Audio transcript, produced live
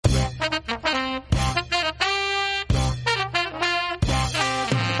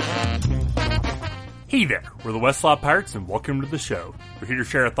Hey there, we're the Westlaw Pirates and welcome to the show. We're here to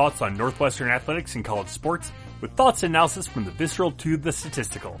share our thoughts on Northwestern athletics and college sports with thoughts and analysis from the visceral to the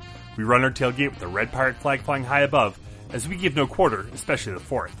statistical. We run our tailgate with a red pirate flag flying high above as we give no quarter, especially the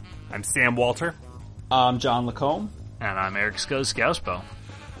fourth. I'm Sam Walter. I'm John Lacombe. And I'm Eric Scouspo.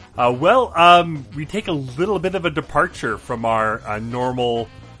 We take a little bit of a departure from our normal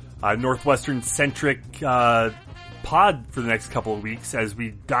Northwestern-centric pod for the next couple of weeks as we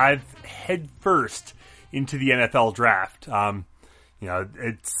dive headfirst into the NFL draft.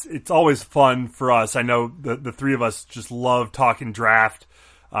 It's always fun for us. I know the three of us just love talking draft.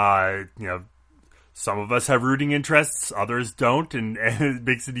 Some of us have rooting interests, others don't, and it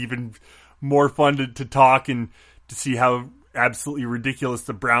makes it even more fun to talk and to see how absolutely ridiculous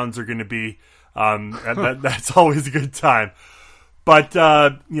the Browns are going to be. That's always a good time. But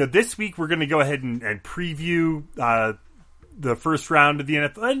this week we're going to go ahead and preview the first round of the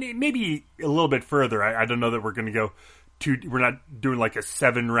NFL, and maybe a little bit further. I don't know that we're going to go we're not doing like a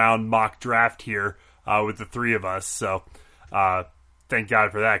 7-round mock draft here with the three of us. So thank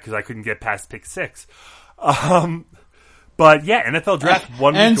God for that, because I couldn't get past pick 6. But yeah, NFL draft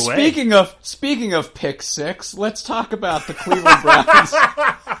 1 week away. And speaking of pick 6, let's talk about the Cleveland Browns.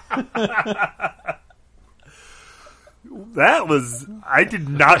 I did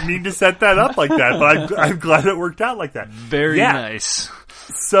not mean to set that up like that, but I'm glad it worked out like that. Very nice.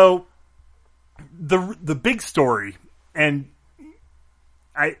 So the big story, and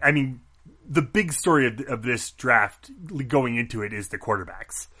I mean, the big story of this draft going into it is the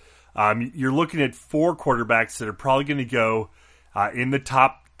quarterbacks. You're looking at 4 quarterbacks that are probably going to go in the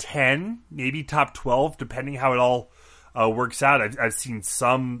top 10, maybe top 12, depending how it all works out. I've seen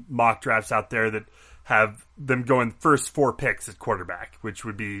some mock drafts out there that have them going first 4 picks at quarterback, which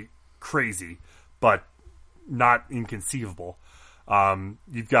would be crazy, but not inconceivable.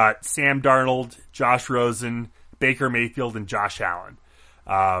 You've got Sam Darnold, Josh Rosen, Baker Mayfield, and Josh Allen.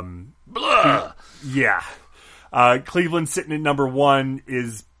 Yeah. Cleveland sitting at number 1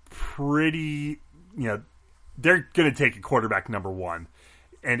 is pretty, they're going to take a quarterback number 1.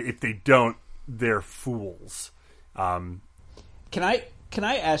 And if they don't, they're fools. Can I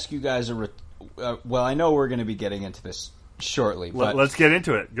ask you guys well, I know we're going to be getting into this shortly, but let's get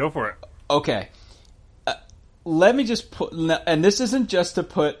into it. Go for it. Okay. Let me just put, and this isn't just to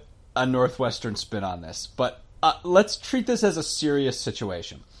put a Northwestern spin on this, but let's treat this as a serious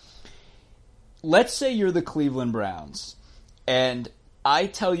situation. Let's say you're the Cleveland Browns, and I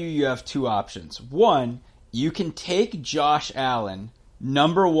tell you have 2 options. One, you can take Josh Allen,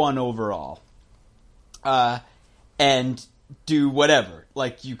 number 1 overall, and do whatever.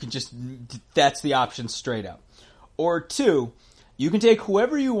 Like, you can just, that's the option straight up. Or 2, you can take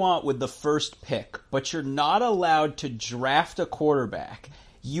whoever you want with the first pick, but you're not allowed to draft a quarterback.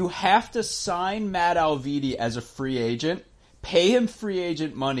 You have to sign Matt Alviti as a free agent, pay him free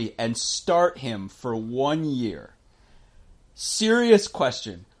agent money, and start him for 1 year. Serious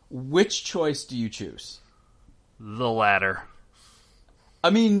question. Which choice do you choose? The latter. I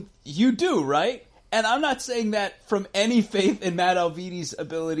mean, you do, right? And I'm not saying that from any faith in Matt Alviti's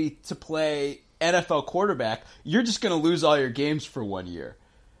ability to play NFL quarterback. You're just going to lose all your games for 1 year.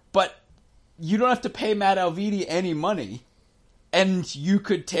 But you don't have to pay Matt Alviti any money, and you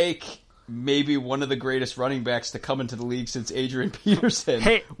could take maybe one of the greatest running backs to come into the league since Adrian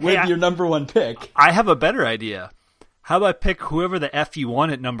Peterson with your number 1 pick. I have a better idea. How about pick whoever the F you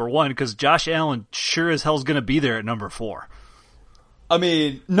want at number 1, because Josh Allen sure as hell's going to be there at number 4. I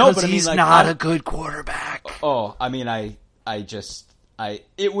mean, no, but he's not a good quarterback. Oh, I mean,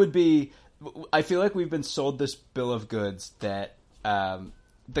 it would be, I feel like we've been sold this bill of goods that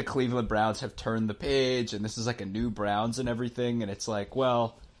the Cleveland Browns have turned the page and this is like a new Browns and everything. And it's like,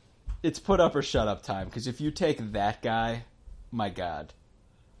 well, it's put up or shut up time. Because if you take that guy, my God.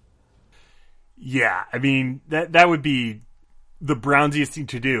 Yeah, I mean, that would be the Brownsiest thing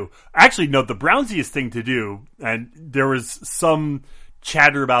to do. Actually, no, the Brownsiest thing to do, and there was some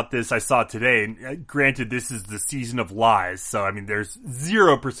chatter about this I saw today, and granted, this is the season of lies, so I mean, there's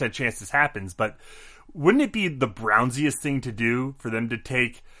 0% chance this happens, but wouldn't it be the Brownsiest thing to do for them to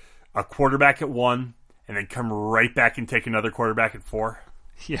take a quarterback at 1 and then come right back and take another quarterback at 4?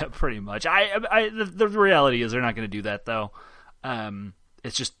 Yeah, pretty much. The reality is they're not going to do that, though.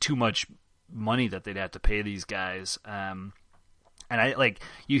 It's just too much money that they'd have to pay these guys. And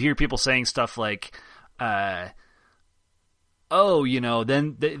you hear people saying stuff like, then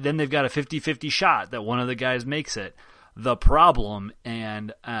they've got a 50-50 shot that one of the guys makes it. the problem,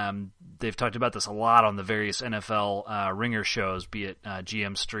 and they've talked about this a lot on the various NFL Ringer shows, be it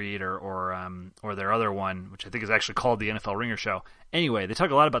GM Street or their other one, which I think is actually called the NFL Ringer Show. Anyway, they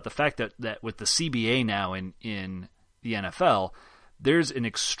talk a lot about the fact that with the CBA now in the NFL, there's an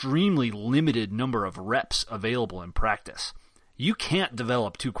extremely limited number of reps available in practice. You can't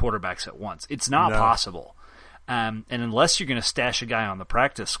develop 2 quarterbacks at once. It's not possible. And unless you're going to stash a guy on the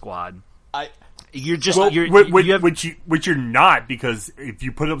practice squad, you're just which you're not, because if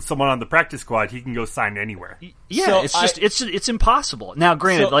you put up someone on the practice squad, he can go sign anywhere. Yeah, so it's impossible. Now,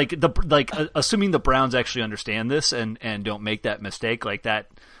 granted, assuming the Browns actually understand this and don't make that mistake, like that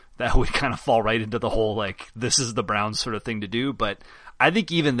would kind of fall right into the whole like this is the Browns sort of thing to do. But I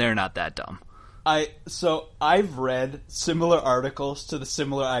think even they're not that dumb. I've read similar articles to the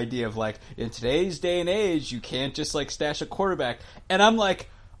similar idea of like, in today's day and age, you can't just like stash a quarterback. And I'm like,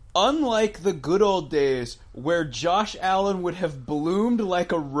 unlike the good old days where Josh Allen would have bloomed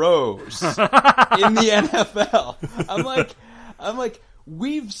like a rose in the NFL, I'm like,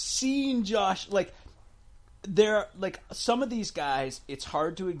 we've seen Josh, like, there, like, some of these guys, it's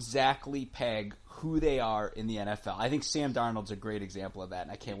hard to exactly peg who they are in the NFL. I think Sam Darnold's a great example of that,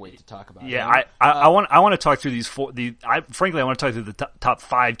 and I can't wait to talk about it. Yeah, I want to talk through these four. Frankly, I want to talk through the top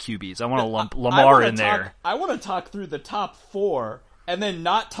 5 QBs. I want to lump Lamar in there. I want to talk through the top 4 and then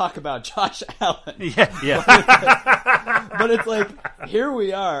not talk about Josh Allen. Yeah. But it's like, here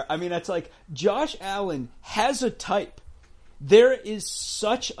we are. I mean, it's like Josh Allen has a type. There is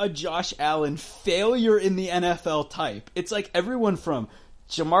such a Josh Allen failure in the NFL type. It's like everyone from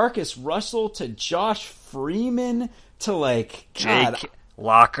Jamarcus Russell to Josh Freeman to like Jake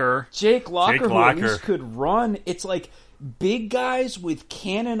Locker, who at least could run. It's like big guys with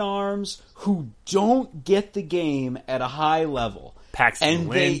cannon arms who don't get the game at a high level. Paxton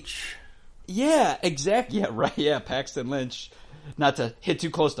Lynch. Yeah, exactly. Yeah, right. Yeah, Paxton Lynch. Not to hit too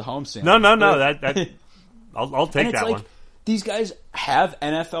close to home, Sam. No. That I'll take that one. These guys have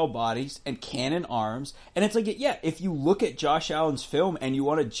NFL bodies and cannon arms, and it's like, yeah, if you look at Josh Allen's film and you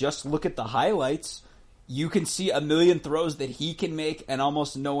want to just look at the highlights, you can see a million throws that he can make and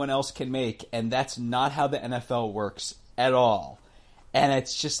almost no one else can make, and that's not how the NFL works at all. And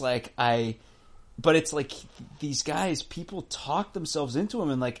it's just like, but it's like these guys, people talk themselves into him,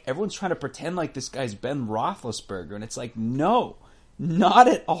 and like everyone's trying to pretend like this guy's Ben Roethlisberger, and it's like, no, not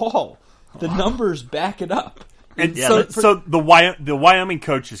at all. The numbers back it up. And so the Wyoming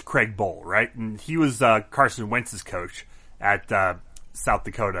coach is Craig Bohl, right? And he was Carson Wentz's coach at South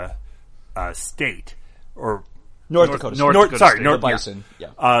Dakota State or North Dakota State. North Bison.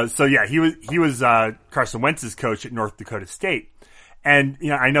 Yeah. He was Carson Wentz's coach at North Dakota State, and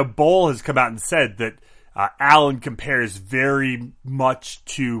I know Bohl has come out and said that Allen compares very much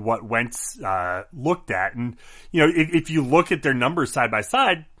to what Wentz looked at, and if you look at their numbers side by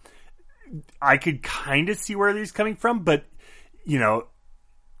side, I could kind of see where he's coming from, but a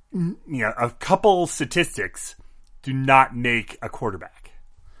couple statistics do not make a quarterback.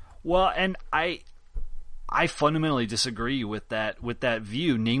 Well, and I fundamentally disagree with that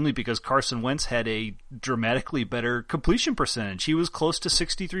view, namely because Carson Wentz had a dramatically better completion percentage. He was close to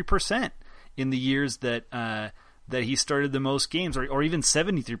 63% in the years that he started the most games, or even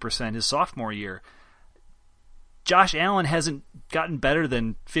 73% his sophomore year. Josh Allen hasn't gotten better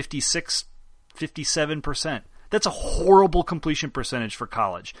than 56, 57%. That's a horrible completion percentage for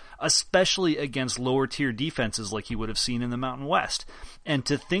college, especially against lower tier defenses like he would have seen in the Mountain West. And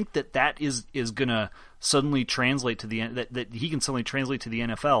to think that is going to suddenly translate to that he can suddenly translate to the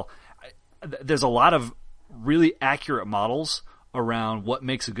NFL, there's a lot of really accurate models around what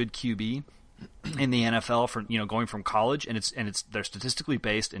makes a good QB in the NFL for going from college, and they're statistically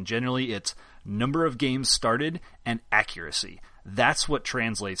based, and generally it's number of games started and accuracy. That's what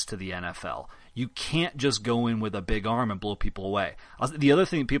translates to the NFL. You can't just go in with a big arm and blow people away. The other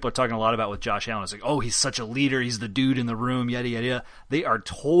thing people are talking a lot about with Josh Allen is like, oh, he's such a leader, he's the dude in the room, yada yada yada. They are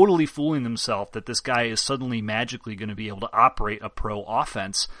totally fooling themselves that this guy is suddenly magically going to be able to operate a pro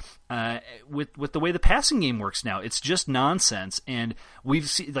offense with the way the passing game works now. It's just nonsense. And we've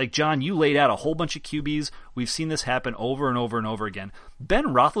seen, like John, you laid out a whole bunch of QBs. We've seen this happen over and over and over again. Ben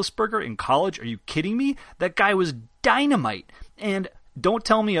Roethlisberger in college, are you kidding me? That guy was dynamite. And don't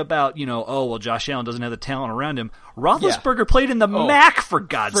tell me about, Josh Allen doesn't have the talent around him. Roethlisberger played in the MAC, for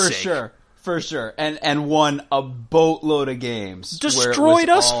God's sake. For sure. And won a boatload of games. Destroyed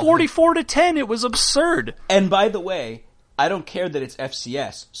us 44-10. It was absurd. And by the way, I don't care that it's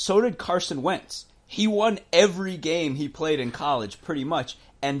FCS. So did Carson Wentz. He won every game he played in college, pretty much.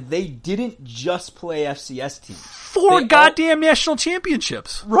 and they didn't just play FCS teams. 4 goddamn national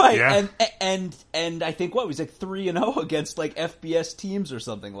championships. Right. Yeah. And I think what was like 3-0 against like FBS teams or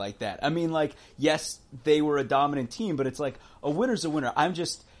something like that. I mean, like, yes, they were a dominant team, but it's like a winner's a winner.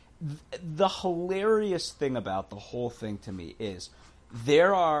 The hilarious thing about the whole thing to me is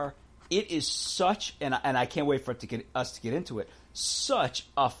it is such, and I can't wait for us to get into it, such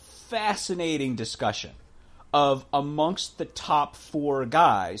a fascinating discussion of amongst the top 4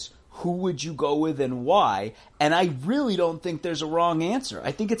 guys, who would you go with and why? And I really don't think there's a wrong answer.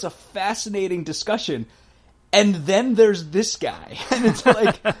 I think it's a fascinating discussion. And then there's this guy. And it's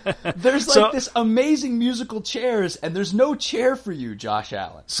like, there's like this amazing musical chairs, and there's no chair for you, Josh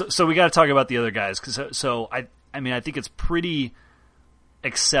Allen. So we got to talk about the other guys. I think it's pretty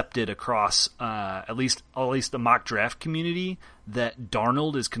accepted across at least the mock draft community that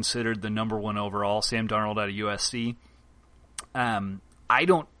Darnold is considered the number 1 overall. Sam Darnold out of USC. I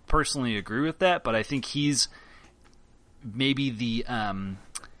don't personally agree with that, but I think he's maybe the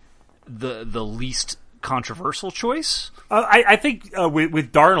least controversial choice. I think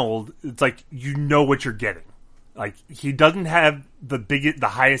with Darnold, it's like you know what you're getting. Like he doesn't have the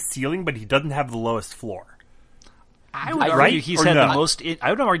highest ceiling, but he doesn't have the lowest floor. I would argue he's had the most. I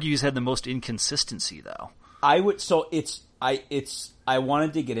would argue he's had the most inconsistency, though. I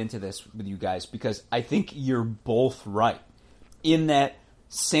wanted to get into this with you guys because I think you're both right in that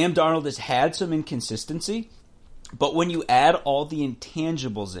Sam Darnold has had some inconsistency, but when you add all the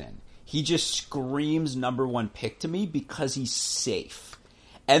intangibles in, he just screams number 1 pick to me because he's safe.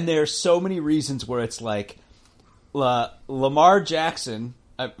 And there are so many reasons where it's like Lamar Jackson.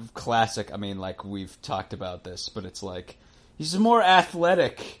 Classic. I mean, like, we've talked about this, but it's like he's a more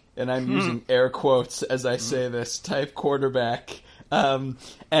athletic, and I'm using air quotes as I say this, type quarterback. And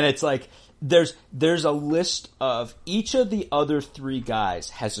it's like there's a list of each of the other 3 guys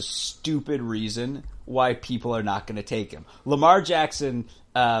has a stupid reason why people are not going to take him. Lamar Jackson,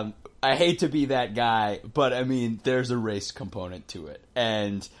 I hate to be that guy, but I mean, there's a race component to it,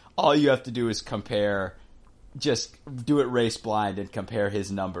 and all you have to do is just do it race blind and compare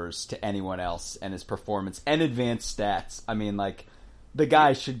his numbers to anyone else and his performance and advanced stats. I mean, like, the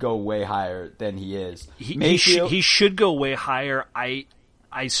guy should go way higher than he is. He should go way higher.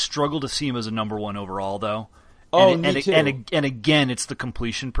 I struggle to see him as a number 1 overall, though. Me too. And again, it's the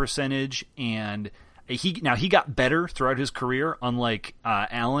completion percentage, and he got better throughout his career, unlike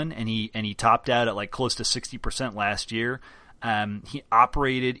Allen, and he topped out at like close to 60% last year. He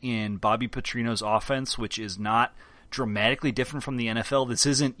operated in Bobby Petrino's offense, which is not dramatically different from the NFL. This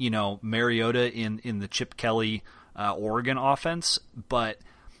isn't, Mariota in the Chip Kelly Oregon offense, but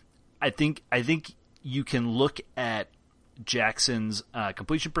I think you can look at Jackson's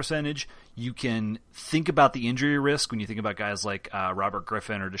completion percentage. You can think about the injury risk when you think about guys like Robert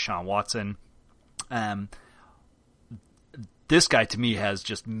Griffin or Deshaun Watson. This guy to me has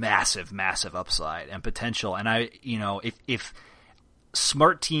just massive, massive upside and potential. And if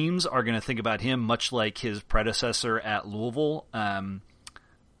smart teams are going to think about him much like his predecessor at Louisville,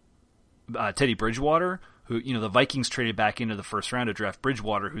 Teddy Bridgewater, who, the Vikings traded back into the first round to draft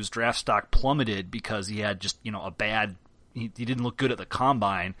Bridgewater, whose draft stock plummeted because he had just, he didn't look good at the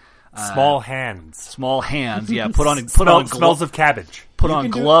combine. Small hands, yeah. Smells of cabbage. Put on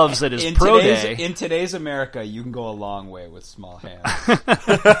gloves at his pro day. In today's America, you can go a long way with small hands.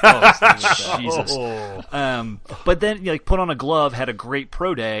 Jesus. But then, put on a glove, had a great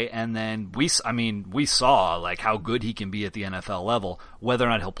pro day, and then we saw like how good he can be at the NFL level. Whether or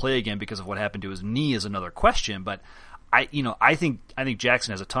not he'll play again because of what happened to his knee is another question. But I think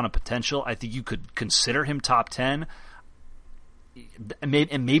Jackson has a ton of potential. I think you could consider him top 10.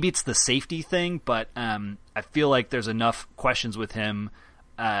 And maybe it's the safety thing, but I feel like there's enough questions with him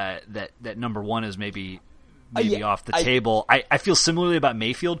that number 1 is maybe off the table. I feel similarly about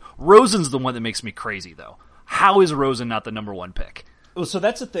Mayfield. Rosen's the one that makes me crazy, though. How is Rosen not the number 1 pick? Well, so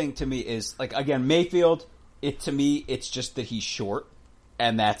that's the thing to me is, like, again, Mayfield, to me, it's just that he's short,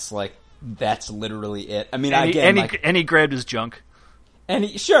 and that's literally it. I mean, and he grabbed his junk. And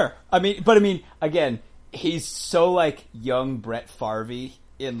again, he's so like young Brett Favre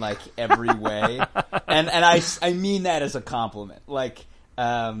in like every way, and I mean that as a compliment. Like,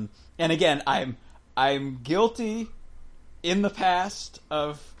 and again, I'm guilty in the past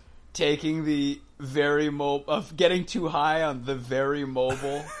of taking the of getting too high on the very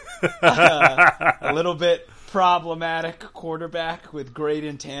mobile, a little bit problematic quarterback with great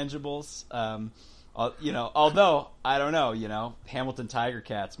intangibles. Although I don't know, Hamilton Tiger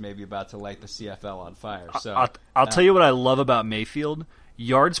Cats may be about to light the CFL on fire. So I'll tell you what I love about Mayfield: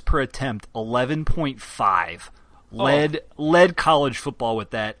 yards per attempt 11.5, led college football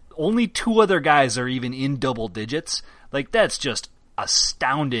with that. Only 2 other guys are even in double digits. Like, that's just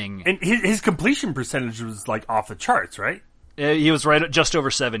astounding. And his completion percentage was like off the charts, right? He was right at just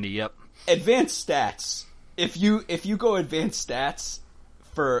over 70. Yep. Advanced stats. If you go advanced stats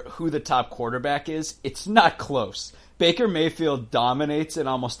for who the top quarterback is, it's not close. Baker Mayfield dominates in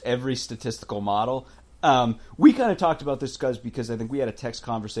almost every statistical model. We kind of talked about this because I think we had a text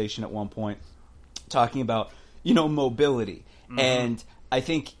conversation at one point talking about, mobility. Mm-hmm. And I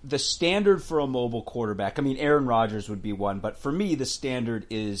think the standard for a mobile quarterback, I mean, Aaron Rodgers would be one, but for me, the standard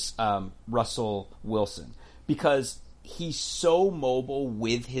is Russell Wilson, because he's so mobile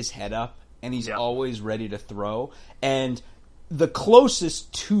with his head up, and he's always ready to throw. And the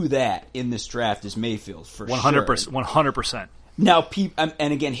closest to that in this draft is Mayfield, for 100%, sure. 100%. Now,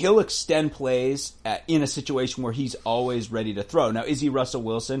 and again, he'll extend plays in a situation where he's always ready to throw. Now, is he Russell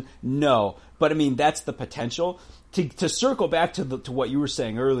Wilson? No. But, I mean, that's the potential. To circle back to what you were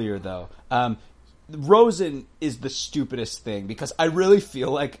saying earlier, though, Rosen is the stupidest thing, because I really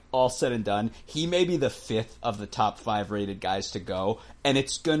feel like, all said and done, he may be the 5th of the top 5 rated guys to go, and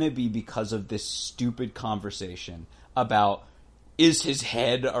it's going to be because of this stupid conversation about, is his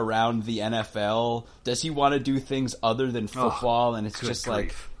head around the NFL? Does he want to do things other than football? And it's just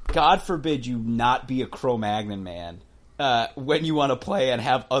grief. Like, God forbid you not be a Cro-Magnon man when you want to play and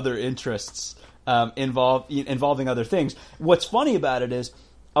have other interests involving other things. What's funny about it is,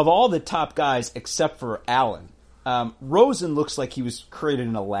 of all the top guys except for Allen, Rosen looks like he was created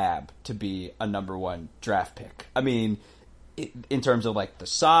in a lab to be a number 1 draft pick. I mean, in terms of like the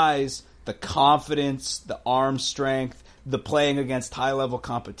size, the confidence, the arm strength, the playing against high-level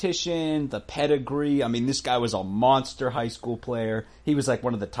competition, the pedigree. I mean, this guy was a monster high school player. He was like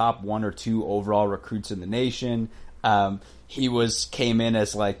one of the top 1 or 2 overall recruits in the nation. He came in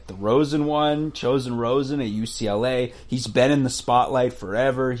as like the Rosen one, chosen Rosen at UCLA. He's been in the spotlight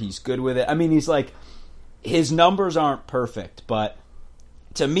forever. He's good with it. I mean, he's like, his numbers aren't perfect, but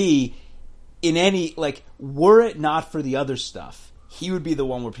to me, were it not for the other stuff, he would be the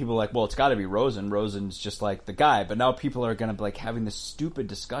one where people are like, well, it's got to be Rosen. Rosen's just like the guy. But now people are going to be like having this stupid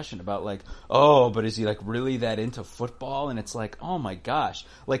discussion about like, oh, but is he like really that into football? And it's like, oh my gosh,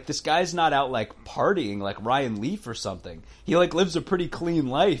 like this guy's not out like partying like Ryan Leaf or something. He like lives a pretty clean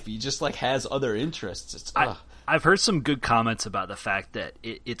life. He just like has other interests. I've heard some good comments about the fact that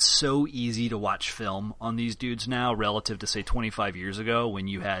it's so easy to watch film on these dudes now relative to say 25 years ago when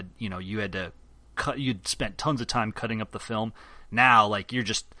you'd spent tons of time cutting up the film. Now, like, you're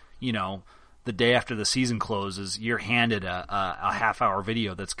just, the day after the season closes, you're handed a half-hour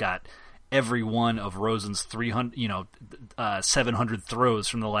video that's got every one of Rosen's 700 throws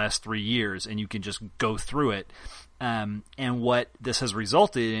from the last 3 years, and you can just go through it. And what this has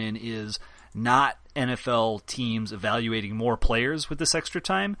resulted in is not NFL teams evaluating more players with this extra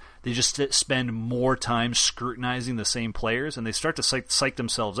time. They just spend more time scrutinizing the same players, and they start to psych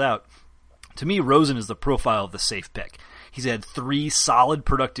themselves out. To me, Rosen is the profile of the safe pick. He's had 3 solid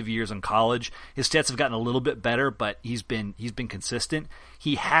productive years in college. His stats have gotten a little bit better, but he's been consistent.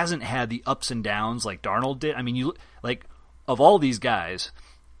 He hasn't had the ups and downs like Darnold did. I mean, of all these guys,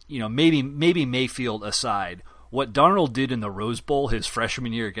 maybe Mayfield aside, what Darnold did in the Rose Bowl his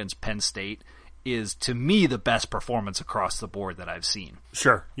freshman year against Penn State is, to me, the best performance across the board that I've seen.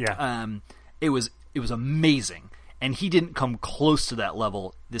 Sure, yeah. It was amazing, and he didn't come close to that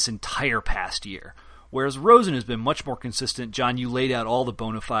level this entire past year. Whereas Rosen has been much more consistent. John, you laid out all the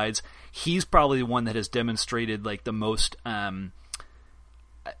bona fides. He's probably the one that has demonstrated like the most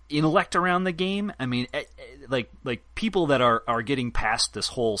intellect around the game. I mean, like people that are getting past this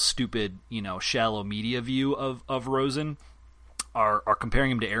whole stupid, shallow media view of Rosen are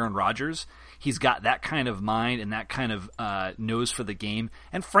comparing him to Aaron Rodgers. He's got that kind of mind and that kind of nose for the game,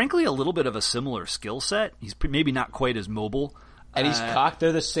 and frankly, a little bit of a similar skill set. He's maybe not quite as mobile. And he's cocked.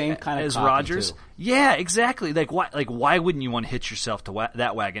 They're the same kind of as Rodgers. Too. Yeah, exactly. Like why wouldn't you want to hitch yourself to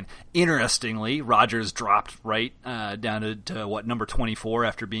that wagon? Interestingly, Rodgers dropped right down to what, number 24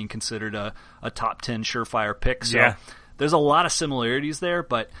 after being considered a top 10 surefire pick. So there's a lot of similarities there,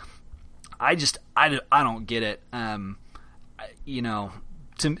 but I don't get it.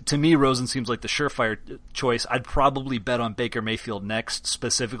 To me, Rosen seems like the surefire choice. I'd probably bet on Baker Mayfield next,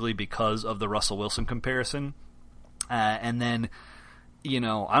 specifically because of the Russell Wilson comparison. And then,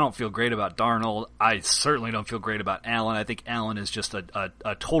 I don't feel great about Darnold. I certainly don't feel great about Allen. I think Allen is just a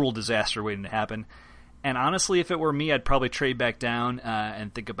total disaster waiting to happen. And honestly, if it were me, I'd probably trade back down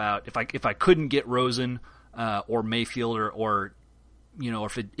and think about if I couldn't get Rosen or Mayfield or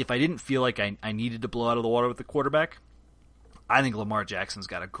if I didn't feel like I needed to blow out of the water with the quarterback, I think Lamar Jackson's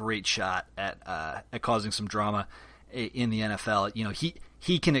got a great shot at causing some drama in the NFL. You know,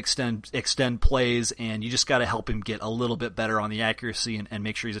 he can extend plays, and you just got to help him get a little bit better on the accuracy and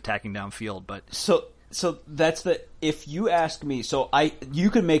make sure he's attacking downfield. But so that's if you ask me, you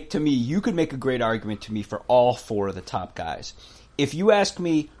could make a great argument to me for all four of the top guys. If you ask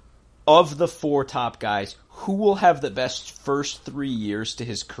me, of the four top guys, who will have the best first 3 years to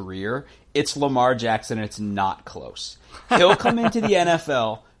his career, it's Lamar Jackson, and it's not close. He'll come into the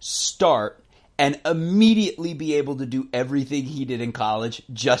NFL, start, and immediately be able to do everything he did in college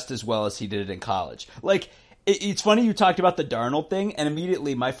just as well as he did it in college. Like, it's funny you talked about the Darnold thing, and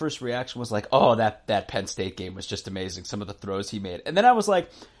immediately my first reaction was like, oh, that Penn State game was just amazing, some of the throws he made. And then I was like,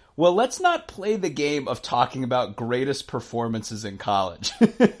 well, let's not play the game of talking about greatest performances in college.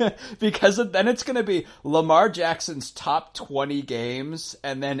 Because then it's going to be Lamar Jackson's top 20 games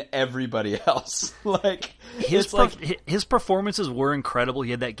and then everybody else. Like his performances were incredible.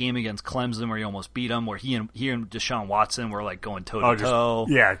 He had that game against Clemson where he almost beat him, where he and Deshaun Watson were like going toe to toe.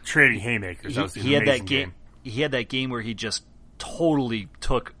 Yeah, trading haymakers. He had that game. He had that game where he just totally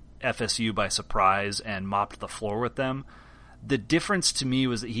took FSU by surprise and mopped the floor with them. The difference to me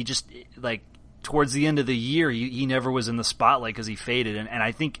was that he just, like, towards the end of the year, he never was in the spotlight because he faded. And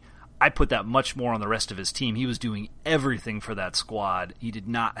I think I put that much more on the rest of his team. He was doing everything for that squad. He did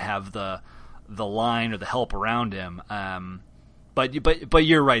not have the line or the help around him. But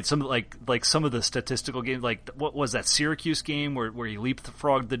you're right. Some some of the statistical games, like what was that Syracuse game where he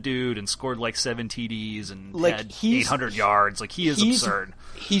leapfrogged the dude and scored like 7 TDs and had 800 yards. Like he's absurd.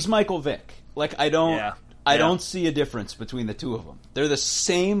 He's Michael Vick. Like I don't see a difference between the two of them. They're the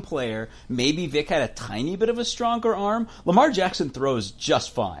same player. Maybe Vic had a tiny bit of a stronger arm. Lamar Jackson throws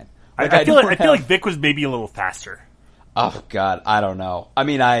just fine. Like, I feel like Vic was maybe a little faster. Oh God, I don't know. I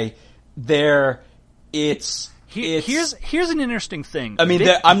mean, here's an interesting thing. I mean,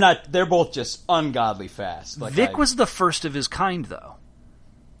 they're both just ungodly fast. Like Vic was the first of his kind, though.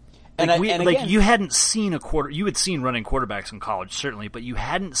 You hadn't seen you had seen running quarterbacks in college, certainly, but you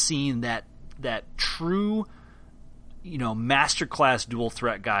hadn't seen that true, masterclass dual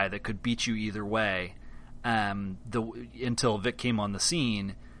threat guy that could beat you either way, until Vic came on the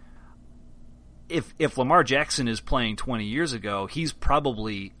scene. If Lamar Jackson is playing 20 years ago, he's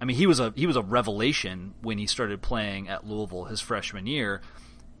probably, he was a revelation when he started playing at Louisville his freshman year.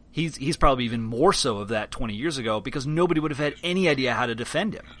 He's probably even more so of that 20 years ago because nobody would have had any idea how to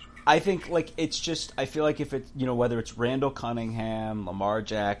defend him. I think I feel like if it's, whether it's Randall Cunningham, Lamar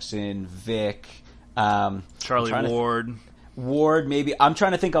Jackson, Vic, Charlie Ward, maybe. I'm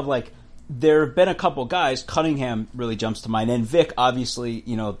trying to think of there have been a couple guys. Cunningham really jumps to mind, and Vic, obviously,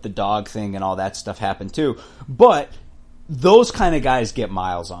 the dog thing and all that stuff happened too. But those kind of guys get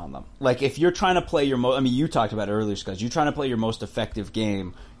miles on them. Like if you're trying to play you talked about it earlier, Scott. You're trying to play your most effective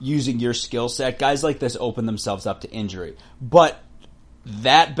game using your skill set. Guys like this open themselves up to injury, but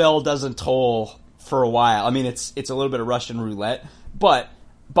that bell doesn't toll for a while. It's a little bit of Russian roulette, but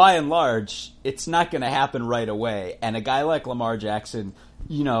by and large, it's not going to happen right away. And a guy like Lamar Jackson,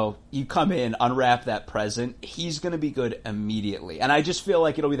 you come in, unwrap that present, he's going to be good immediately. And I just feel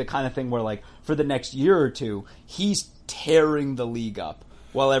like it'll be the kind of thing where, for the next year or two, he's tearing the league up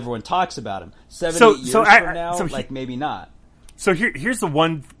while everyone talks about him. 8 years from now, maybe not. So here's the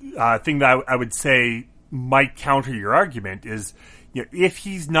one thing that I would say might counter your argument is, if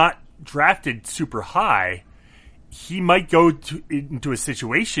he's not drafted super high, he might go into a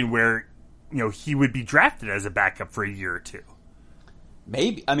situation where, he would be drafted as a backup for a year or two.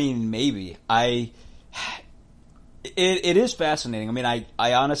 Maybe. Maybe. It is fascinating.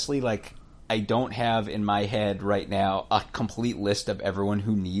 I honestly, I don't have in my head right now a complete list of everyone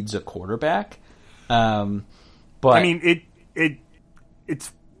who needs a quarterback. But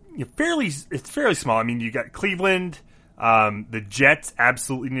it's fairly small. You got Cleveland. The Jets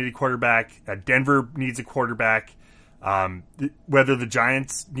absolutely need a quarterback. Denver needs a quarterback. Whether the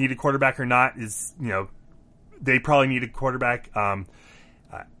Giants need a quarterback or not is, they probably need a quarterback.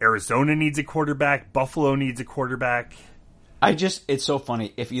 Arizona needs a quarterback. Buffalo needs a quarterback. It's so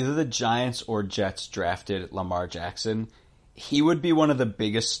funny. If either the Giants or Jets drafted Lamar Jackson, he would be one of the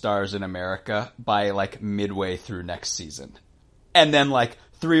biggest stars in America by midway through next season. And then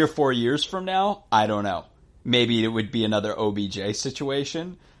 3 or 4 years from now, I don't know. Maybe it would be another OBJ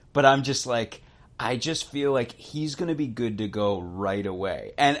situation, but I'm just I just feel like he's going to be good to go right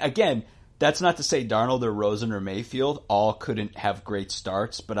away. And again, that's not to say Darnold or Rosen or Mayfield all couldn't have great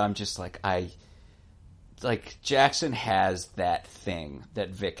starts, but I'm just Jackson has that thing that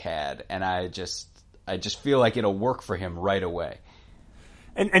Vic had, and I just feel like it'll work for him right away.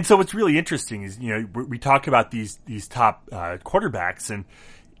 And so what's really interesting is, we talk about these top quarterbacks, and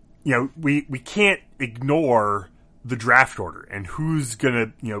we can't ignore the draft order and who's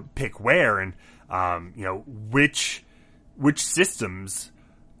gonna pick where, and which systems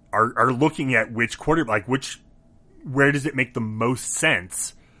are looking at which quarterback, where does it make the most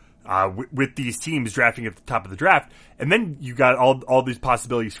sense with these teams drafting at the top of the draft. And then you got all these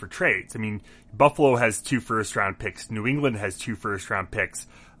possibilities for trades. I mean, Buffalo has 2 first-round picks. New England has 2 first-round picks.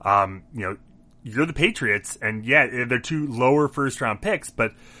 You're the Patriots, and yeah, they're 2 lower first-round picks,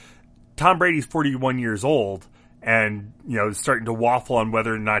 but Tom Brady's 41 years old and, starting to waffle on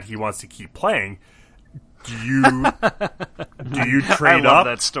whether or not he wants to keep playing. Do you trade I love up?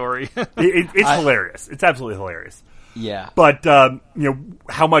 that story. It's hilarious. It's absolutely hilarious. Yeah. But, how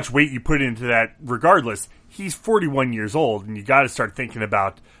much weight you put into that, regardless, he's 41 years old, and you got to start thinking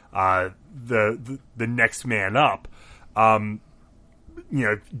about the next man up. Does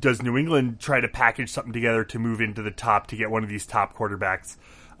New England try to package something together to move into the top to get one of these top quarterbacks?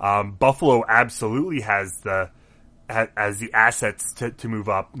 Buffalo absolutely has the assets to move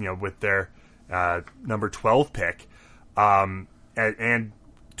up, with their number 12 pick and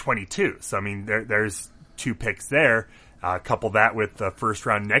 22. So, I mean, there's 2 picks there. Couple that with the first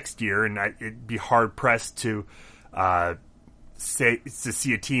round next year, and it'd be hard pressed to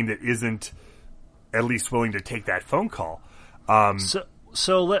see a team that isn't at least willing to take that phone call.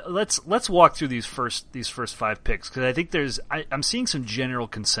 So let's walk through these first 5 picks, because I think I'm seeing some general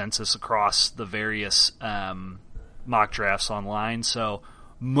consensus across the various mock drafts online. So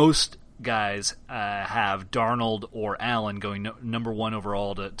most guys have Darnold or Allen going number 1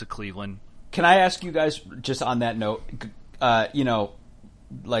 overall to Cleveland. Can I ask you guys, just on that note, when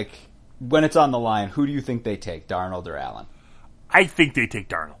it's on the line, who do you think they take, Darnold or Allen? I think they take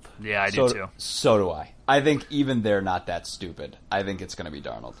Darnold. Yeah, I do too. So do I. I think even they're not that stupid. I think it's going to be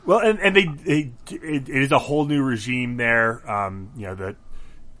Darnold. Well, and it is a whole new regime there. The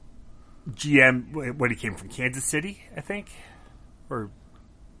GM, he came from Kansas City, I think, or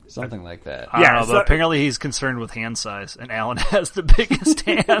something like that. I don't know, but apparently he's concerned with hand size, and Allen has the biggest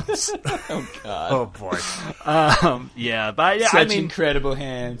hands. Oh God! Oh boy! Yeah, but yeah, such incredible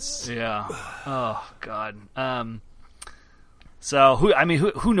hands. Yeah. Oh God. So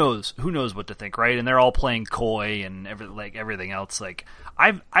who knows what to think, right? And they're all playing coy and everything else. Like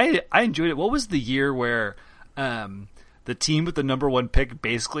I enjoyed it. What was the year where the team with the number 1 pick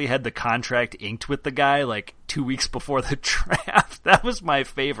basically had the contract inked with the guy 2 weeks before the draft? That was my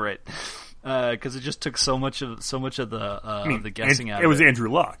favorite because it just took so much of the guessing out of it. It was Andrew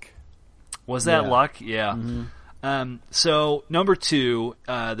Luck. Was that Luck? Yeah. Mm-hmm. So number 2,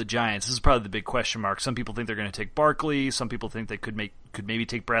 the Giants. This is probably the big question mark. Some people think they're going to take Barkley. Some people think they could maybe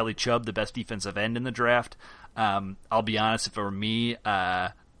take Bradley Chubb, the best defensive end in the draft. I'll be honest, if it were me,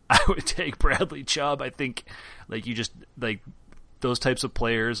 I would take Bradley Chubb. I think those types of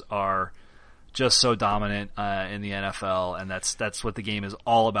players are just so dominant in the NFL, and that's what the game is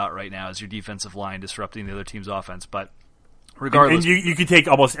all about right now, is your defensive line disrupting the other team's offense. But regardless, and you could take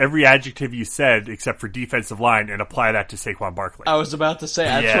almost every adjective you said except for defensive line and apply that to Saquon Barkley. I was about to say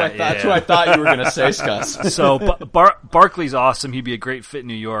that's what I thought you were going to say, Scuzz. So Barkley's awesome. He'd be a great fit in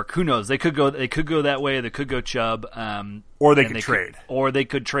New York. Who knows? They could go that way. They could go Chubb, or they could trade, or they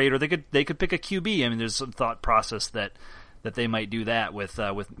could pick a QB. I mean, there's some thought process that they might do that with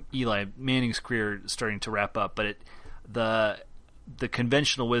Eli Manning's career starting to wrap up. But the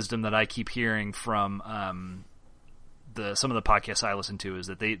conventional wisdom that I keep hearing from some of the podcasts I listen to is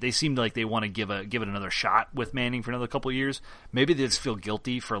that they seem like they want to give it another shot with Manning for another couple of years. Maybe they just feel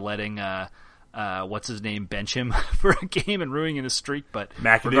guilty for letting what's his name bench him for a game and ruining his streak. But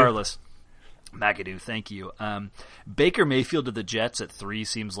regardless, McAdoo, thank you. Baker Mayfield to the Jets at 3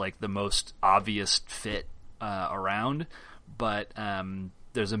 seems like the most obvious fit around, but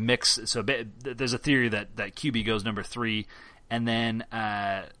there's a mix. So there's a theory that QB goes number 3, and then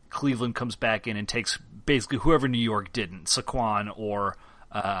Cleveland comes back in and takes basically whoever New York didn't, Saquon or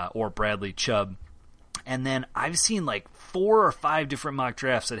Bradley Chubb. And then I've seen 4 or 5 different mock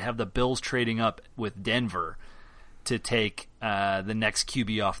drafts that have the Bills trading up with Denver to take the next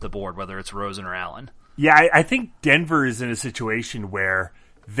QB off the board, whether it's Rosen or Allen. Yeah, I think Denver is in a situation where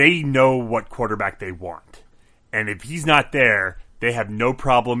they know what quarterback they want. And if he's not there, they have no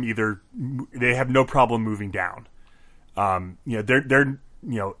problem moving down.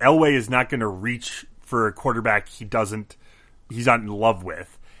 Elway is not going to reach for a quarterback he's not in love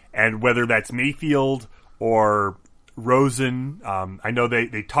with. And whether that's Mayfield or Rosen, I know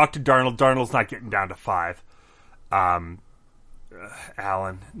they talked to Darnold. Darnold's not getting down to 5. Allen,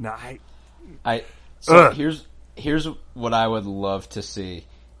 no, here's here's what I would love to see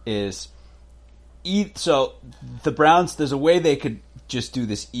is so the Browns, there's a way they could just do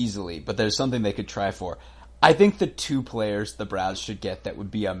this easily, but there's something they could try for. I think the two players the Browns should get that would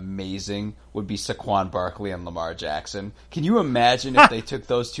be amazing would be Saquon Barkley and Lamar Jackson. Can you imagine if they took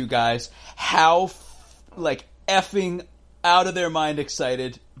those two guys? How effing out of their mind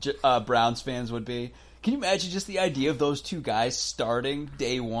excited Browns fans would be. Can you imagine just the idea of those two guys starting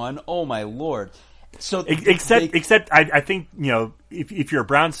day one? Oh my Lord. So except I think, if you're a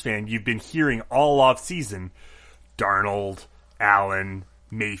Browns fan, you've been hearing all off season Darnold, Allen,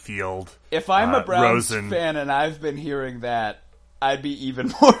 Mayfield. If I'm a Browns Rosen. fan and I've been hearing that, I'd be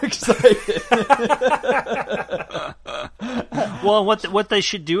even more excited. Well, what they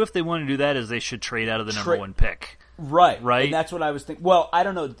should do if they want to do that is they should trade out of the number one pick. Right. And that's what I was thinking. Well, I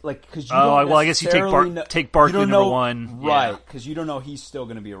don't know, because you I guess you take Barkley number one, right? Because you don't know he's still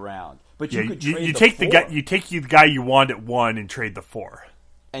going to be around. But you could trade the guy you want at 1 and trade the 4.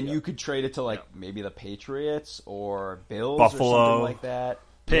 And you could trade it to maybe the Patriots or Bills Buffalo. or something like that.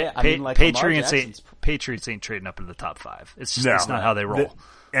 Patriots ain't trading up into the top 5. It's just it's not how they roll.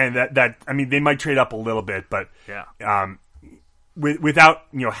 They might trade up a little bit, but without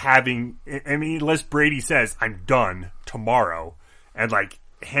having, unless Brady says I'm done tomorrow and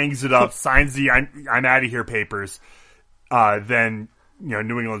hangs it up, signs the I'm out of here papers, then New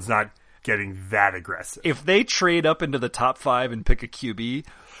England's not getting that aggressive. If they trade up into the top 5 and pick a QB,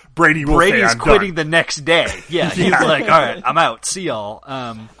 Brady's quitting the next day. Yeah, he's like, all right, I'm out. See y'all.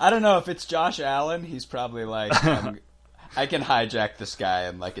 I don't know if it's Josh Allen. He's probably like, I can hijack this guy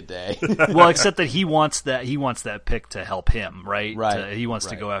in a day. Well, except that he wants that pick to help him, right? Right. He wants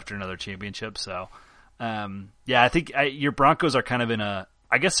to go after another championship. So, I think your Broncos are kind of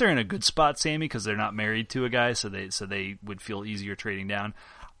I guess they're in a good spot, Sammy, because they're not married to a guy, so they would feel easier trading down.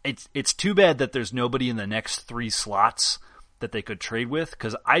 It's too bad that there's nobody in the next 3 slots that they could trade with,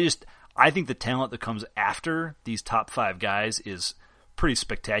 because I think the talent that comes after these top 5 guys is pretty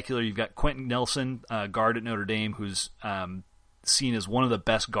spectacular. You've got Quentin Nelson, guard at Notre Dame, who's seen as one of the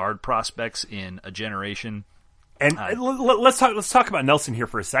best guard prospects in a generation. And let's talk about Nelson here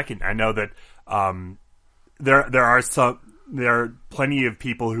for a second. I know that there are plenty of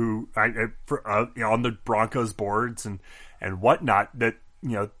people who on the Broncos boards and whatnot that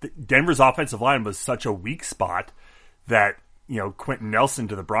Denver's offensive line was such a weak spot that Quentin Nelson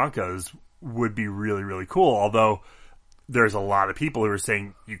to the Broncos would be really, really cool. Although there's a lot of people who are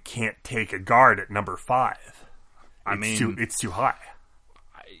saying you can't take a guard at number 5. It's too high.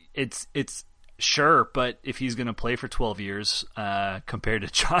 It's sure, but if he's going to play for 12 years, compared to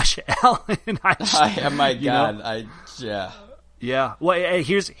Josh Allen, yeah. Well,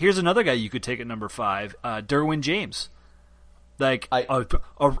 here's another guy you could take at number 5, Derwin James.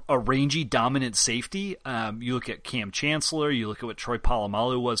 A rangy, dominant safety. You look at Cam Chancellor. You look at what Troy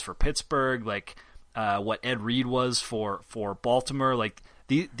Polamalu was for Pittsburgh. What Ed Reed was for Baltimore.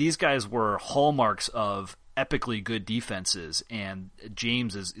 These guys were hallmarks of epically good defenses, and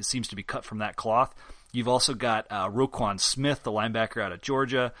James seems to be cut from that cloth. You've also got Roquan Smith, the linebacker out of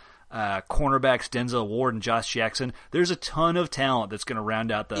Georgia. Cornerbacks Denzel Ward and Josh Jackson. There's a ton of talent that's going to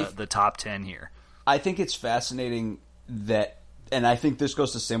round out the top 10 here. I think it's fascinating that. And I think this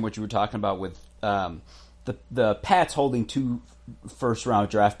goes to Sim, what you were talking about with the Pats holding 2 first-round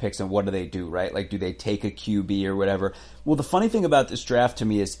draft picks, and what do they do, right? Do they take a QB or whatever? Well, the funny thing about this draft to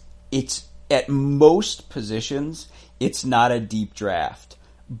me is it's at most positions, it's not a deep draft.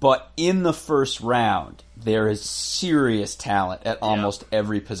 But in the first round, there is serious talent at almost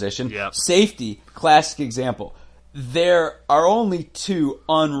every position. Yep. Safety, classic example. There are only 2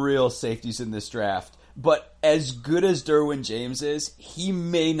 unreal safeties in this draft. But as good as Derwin James is, he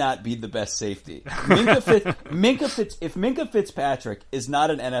may not be the best safety. If Minkah Fitzpatrick is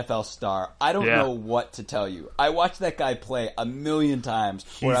not an NFL star, I don't know what to tell you. I watched that guy play a million times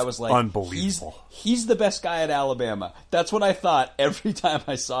where I was like, unbelievable. He's the best guy at Alabama. That's what I thought every time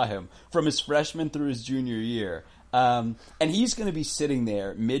I saw him, from his freshman through his junior year. And he's going to be sitting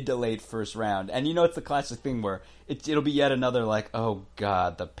there mid to late first round. And it's the classic thing where it'll be yet another oh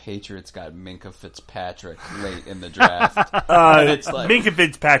God, the Patriots got Minkah Fitzpatrick late in the draft. It's Minkah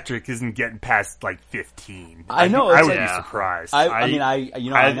Fitzpatrick isn't getting past 15. I know. I would be surprised.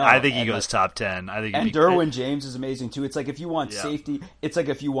 I think he goes top 10. I think. And Derwin James is amazing too. It's if you want safety, it's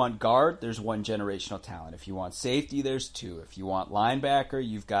if you want guard, there's 1 generational talent. If you want safety, there's 2. If you want linebacker,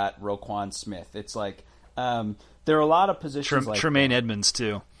 you've got Roquan Smith. It's there are a lot of positions Tremaine Edmonds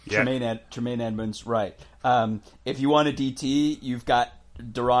too. Tremaine Edmonds, right. If you want a DT, you've got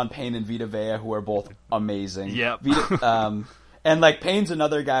Daron Payne and Vita Vea, who are both amazing. Yep. And Payne's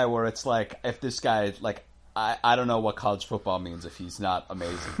another guy where it's if this guy I don't know what college football means if he's not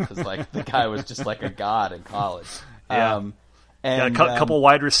amazing, because like the guy was just like a god in college. Yeah. And a couple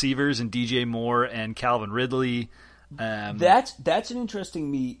wide receivers and DJ Moore and Calvin Ridley. That's an interesting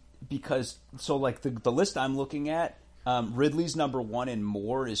me, because so like the list I'm looking at, Ridley's number 1 and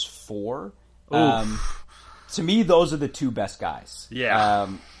Moore is 4. To me, those are the 2 best guys. Yeah.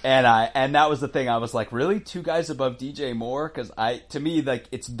 And that was the thing. I was like, really, 2 guys above DJ Moore? Because to me, like,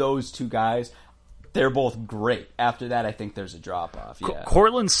 it's those 2 guys. They're both great. After that, I think there's a drop off. Yeah.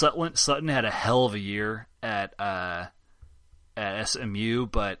 Cortland Sutton had a hell of a year at SMU,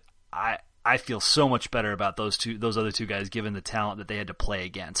 but I feel so much better about those other 2 guys, given the talent that they had to play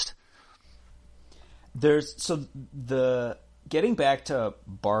against. Getting back to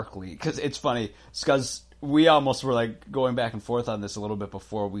Barkley, because it's funny, because we almost were like going back and forth on this a little bit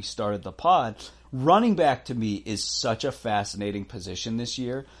before we started the pod. Running back to me is such a fascinating position this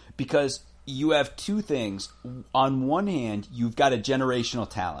year, because you have 2 things. On one hand, you've got a generational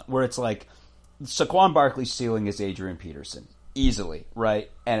talent where it's like Saquon Barkley's ceiling is Adrian Peterson easily, right?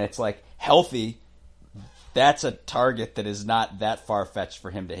 And it's like healthy. That's a target that is not that far-fetched for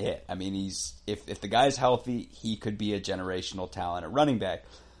him to hit. I mean, if the guy's healthy, he could be a generational talent at running back.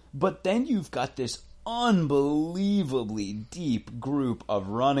 But then you've got this unbelievably deep group of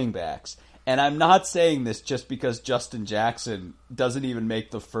running backs. And I'm not saying this just because Justin Jackson doesn't even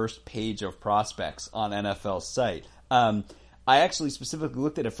make the first page of prospects on NFL's site. I actually specifically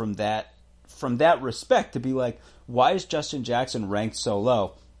looked at it from that respect, to be like, why is Justin Jackson ranked so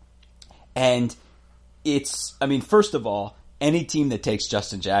low? And first of all, any team that takes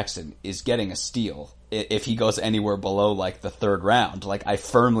Justin Jackson is getting a steal if he goes anywhere below like the 3rd round. Like, I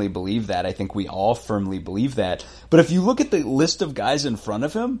firmly believe that. I think we all firmly believe that. But if you look at the list of guys in front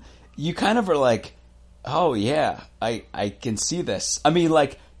of him, you kind of are like, oh yeah, I can see this. I mean,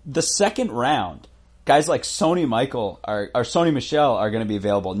 like, the 2nd round, guys like Sony Michel are going to be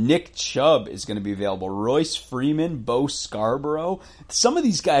available. Nick Chubb is going to be available. Royce Freeman, Bo Scarborough. Some of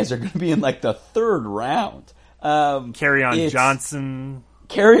these guys are going to be in like the 3rd round. Kerryon Johnson,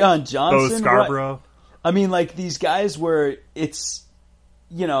 Bo Scarborough. Right? I mean, like, these guys where it's,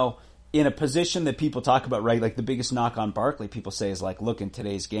 in a position that people talk about, right? Like, the biggest knock on Barkley, people say, is like, look, in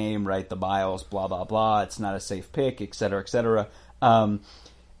today's game, right? The bios, blah, blah, blah. It's not a safe pick, et cetera, et cetera.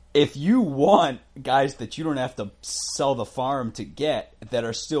 If you want guys that you don't have to sell the farm to get, that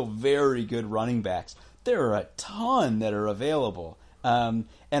are still very good running backs, there are a ton that are available.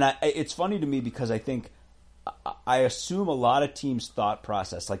 It's funny to me, because I assume a lot of teams' thought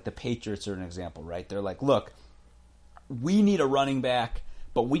process, like the Patriots are an example, right? They're like, look, we need a running back,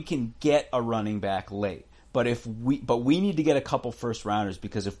 but we can get a running back late. But we need to get a couple first rounders,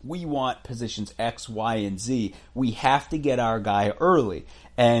 because if we want positions X, Y, and Z, we have to get our guy early.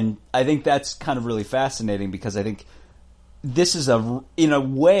 And I think that's kind of really fascinating, because I think this is in a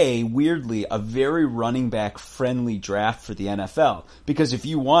way, weirdly, a very running back friendly draft for the NFL. Because if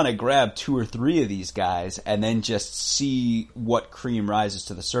you want to grab 2 or 3 of these guys and then just see what cream rises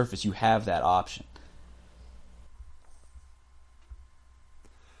to the surface, you have that option.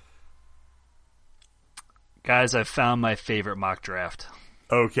 Guys, I've found my favorite mock draft.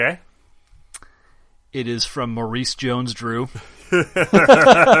 Okay. It is from Maurice Jones-Drew. Yep.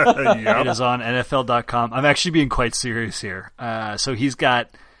 It is on NFL.com. I'm actually being quite serious here. So he's got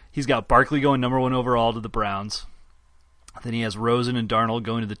Barkley going number 1 overall to the Browns. Then he has Rosen and Darnold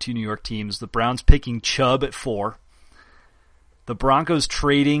going to the 2 New York teams. The Browns picking Chubb at 4. The Broncos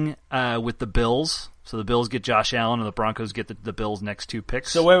trading with the Bills. So the Bills get Josh Allen, and the Broncos get the Bills' next 2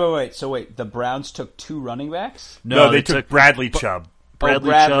 picks. So wait. The Browns took 2 running backs? No, they took Bradley Chubb.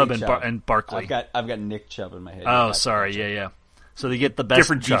 Bradley Chubb and Barkley. I've got Nick Chubb in my head. Oh, sorry. Yeah. So they get the best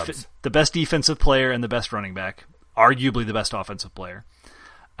the best defensive player and the best running back, arguably the best offensive player.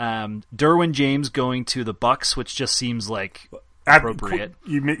 Derwin James going to the Bucks, which just seems like appropriate.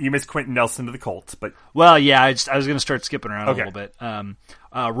 You missed Quentin Nelson to the Colts, but well, yeah, I was going to start skipping around a little bit.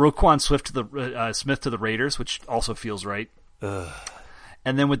 Roquan Smith to the Raiders, which also feels right. Ugh.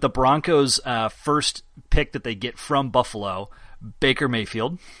 And then with the Broncos' first pick that they get from Buffalo, Baker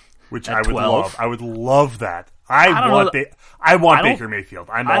Mayfield, which I would 12. Love. I would love that. I want Baker Mayfield.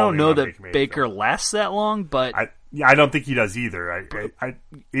 I don't know that Baker lasts that long, but I don't think he does either.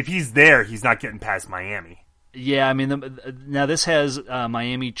 If he's there, he's not getting past Miami. Yeah, I mean, now this has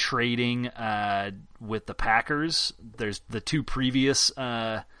Miami trading with the Packers. There's the 2 previous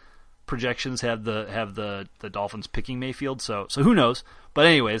projections have the Dolphins picking Mayfield. So who knows? But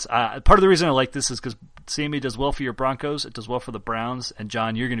anyways, part of the reason I like this is because Sammy does well for your Broncos. It does well for the Browns. And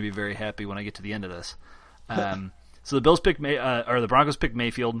John, you're going to be very happy when I get to the end of this. So the Bills pick the Broncos pick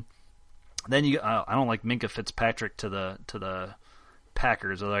Mayfield. Then I don't like Minkah Fitzpatrick to the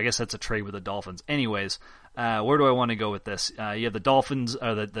Packers, although I guess that's a trade with the Dolphins. Anyways, where do I want to go with this? You have the Dolphins,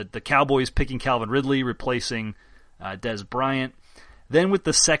 the Cowboys picking Calvin Ridley, replacing Dez Bryant. Then with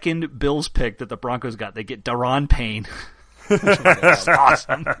the second Bills pick that the Broncos got, they get Daron Payne. That's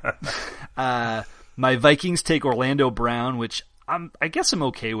awesome. My Vikings take Orlando Brown, which I guess I'm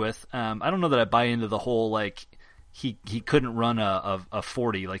okay with. I don't know that I buy into the whole like he couldn't run a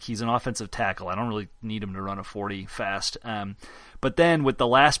 40. Like, he's an offensive tackle. I don't really need him to run a 40 fast. But then with the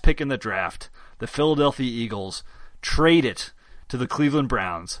last pick in the draft, the Philadelphia Eagles trade it to the Cleveland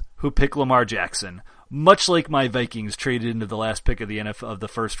Browns, who pick Lamar Jackson, much like my Vikings traded into the last pick of the NFL of the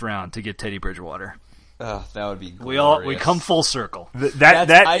first round to get Teddy Bridgewater. Oh, that would be glorious. We come full circle.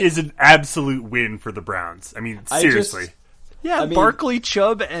 That is an absolute win for the Browns. I mean, seriously. I mean, Barkley,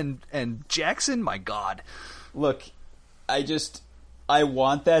 Chubb, and Jackson. My God. Look, I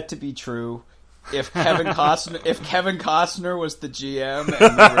want that to be true. If Kevin Costner was the GM and we were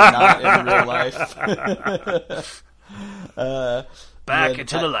not in real life, back and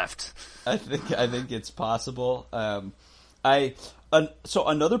to the left. I think it's possible. So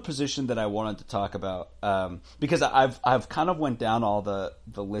another position that I wanted to talk about, because I've kind of went down all the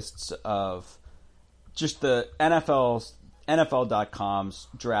lists of just the NFL.com's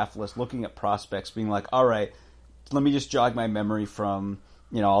draft list, looking at prospects, being like, all right, let me just jog my memory from,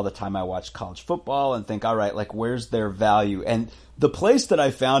 all the time I watched college football and think, all right, like, where's their value? And the place that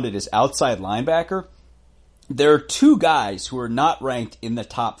I found it is outside linebacker. There are two guys who are not ranked in the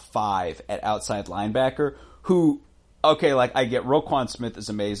top 5 at outside linebacker who, okay, like, I get Roquan Smith is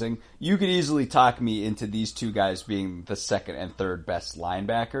amazing. You could easily talk me into these two guys being the second and third best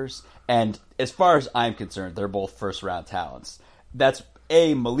linebackers. And as far as I'm concerned, they're both first-round talents. That's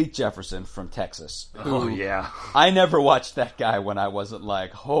Malik Jefferson from Texas. Oh, yeah. I never watched that guy when I wasn't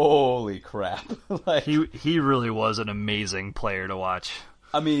like, holy crap. Like, he really was an amazing player to watch.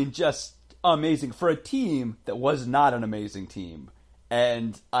 I mean, just amazing for a team that was not an amazing team.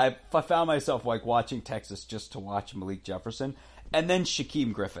 And I found myself like watching Texas just to watch Malik Jefferson. And then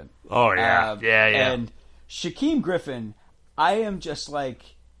Shaquem Griffin. Oh, yeah. Yeah. And Shaquem Griffin, I am just like,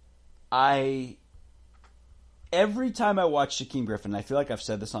 every time I watch Shaquem Griffin, I feel like I've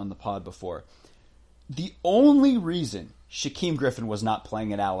said this on the pod before, the only reason Shaquem Griffin was not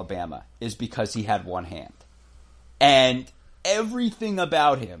playing at Alabama is because he had one hand. And everything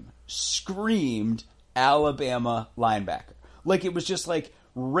about him screamed Alabama linebacker. Like, it was just like,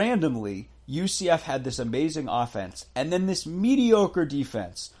 randomly, UCF had this amazing offense and then this mediocre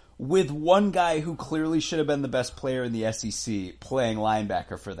defense with one guy who clearly should have been the best player in the SEC playing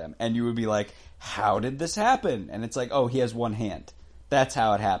linebacker for them. And you would be like, how did this happen? And it's like, oh, he has one hand. That's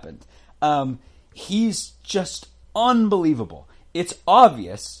how it happened. He's just unbelievable. It's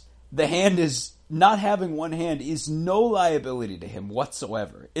obvious the hand is not having one hand is no liability to him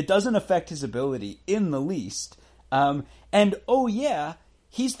whatsoever. It doesn't affect his ability in the least. And oh yeah,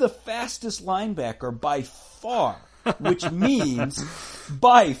 he's the fastest linebacker by far, which means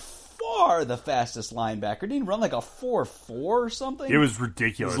by far the fastest linebacker. Didn't he run like a 4.4 or something? It was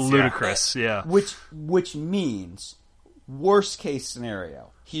ridiculous. It was ludicrous, yeah. Which means, worst case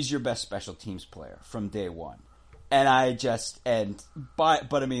scenario, he's your best special teams player from day one. And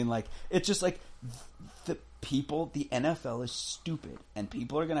but I mean, like, it's just like, the NFL is stupid, and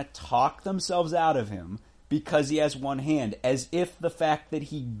people are going to talk themselves out of him because he has one hand, as if the fact that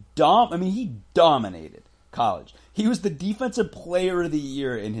he dominated college. He was the defensive player of the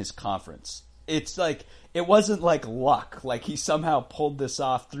year in his conference. It's like, it wasn't like luck, like he somehow pulled this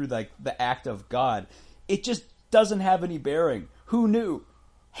off through like the act of God. It just doesn't have any bearing. Who knew?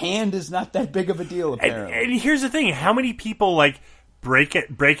 Hand is not that big of a deal, apparently. And here's the thing: how many people like break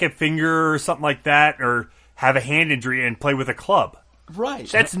a finger or something like that, or have a hand injury and play with a club? Right.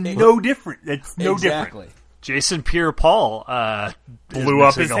 That's no different. That's no exactly. different. Jason Pierre-Paul blew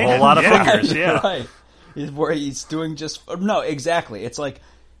up his a whole lot of fingers. Yeah, right. Where he's doing just exactly. It's like,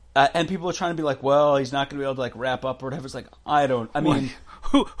 and people are trying to be like, well, he's not going to be able to like wrap up or whatever. It's like, I mean,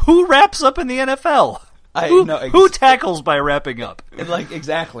 who wraps up in the NFL? Who tackles by wrapping up? Like,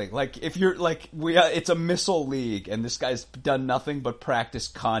 exactly. Like, if you're like, it's a missile league, and this guy's done nothing but practice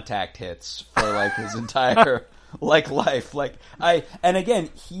contact hits for like his entire like life. Like, and again,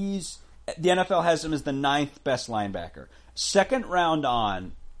 the NFL has him as the 9th best linebacker. Second round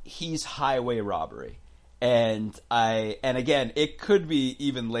on, he's highway robbery. And again, it could be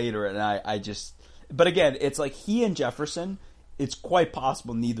even later, and but again, it's like he and Jefferson, it's quite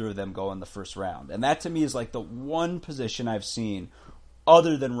possible neither of them go in the first round. And that to me is like the one position I've seen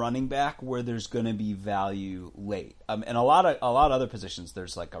other than running back where there's going to be value late. And a lot of other positions,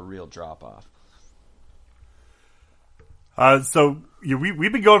 there's like a real drop off.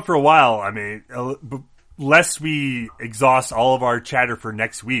 We've been going for a while. I mean, lest we exhaust all of our chatter for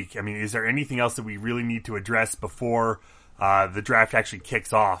next week, I mean, is there anything else that we really need to address before the draft actually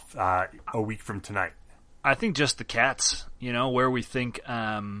kicks off a week from tonight? I think just the cats, where we think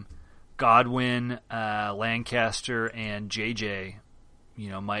Godwin, Lancaster, and JJ,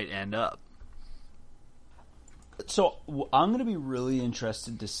 might end up. So I'm going to be really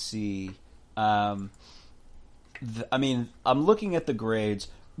interested to see. I'm looking at the grades.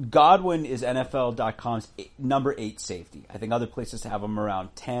 Godwin is NFL.com's number 8 safety. I think other places have him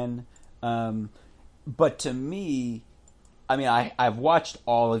around 10. But to me, I've watched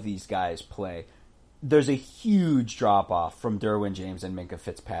all of these guys play. There's a huge drop-off from Derwin James and Minkah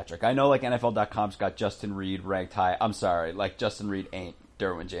Fitzpatrick. I know, NFL.com's got Justin Reed ranked high. I'm sorry, Justin Reed ain't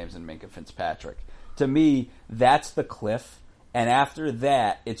Derwin James and Minkah Fitzpatrick. To me, that's the cliff. And after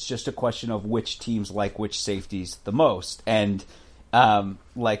that, it's just a question of which teams like which safeties the most. And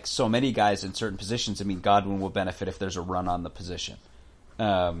like so many guys in certain positions, Godwin will benefit if there's a run on the position.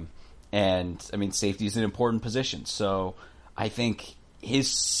 Safety is an important position. So I think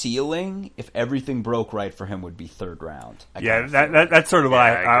his ceiling, if everything broke right for him, would be 3rd round. That's sort of what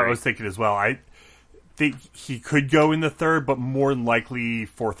I was thinking as well. I think he could go in the 3rd, but more than likely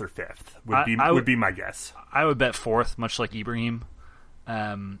 4th or 5th would be my guess. I would bet 4th, much like Ibrahim.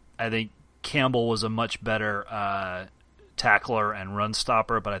 I think Campbell was a much better tackler and run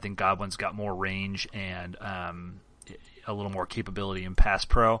stopper, but I think Godwin's got more range and a little more capability in pass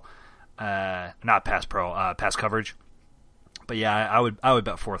coverage. But yeah, I would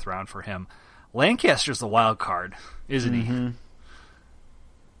bet 4th round for him. Lancaster's the wild card, isn't he?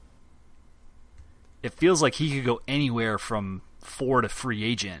 It feels like he could go anywhere from 4 to free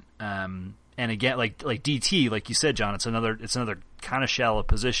agent. And again, like DT, like you said, John, it's another kind of shallow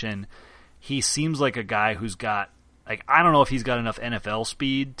position. He seems like a guy who's got, I don't know if he's got enough NFL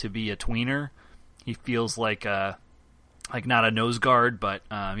speed to be a tweener. He feels like not a nose guard, but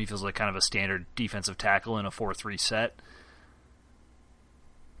he feels like kind of a standard defensive tackle in a 4-3 set.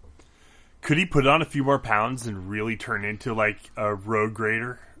 Could he put on a few more pounds and really turn into a road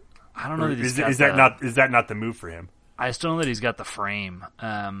grader? I don't know. Is that not the move for him? I just don't know that he's got the frame.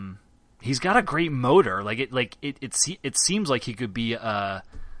 He's got a great motor. It seems like he could be a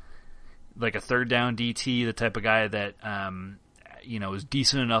 3rd down DT, the type of guy that is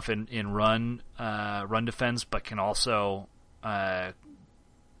decent enough in run defense, but can also I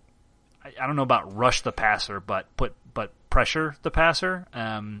don't know about rush the passer, but pressure the passer,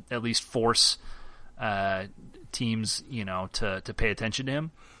 at least force teams to pay attention to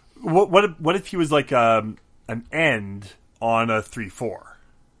him. What if he was like an end on a 3-4?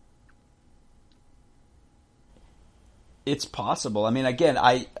 It's possible. Again,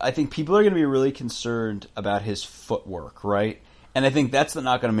 I think people are going to be really concerned about his footwork, right? And I think that's the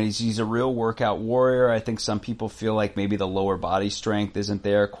knock on him. He's a real workout warrior. I think some people feel like maybe the lower body strength isn't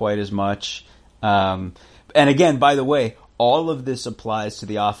there quite as much. And again, by the way, all of this applies to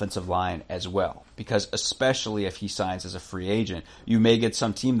the offensive line as well, because especially if he signs as a free agent, you may get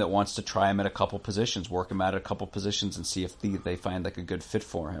some team that wants to try him at a couple positions, work him out at a couple positions, and see if they find a good fit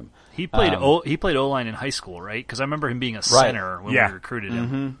for him. He played O-line in high school, right? Because I remember him being a center when we recruited him.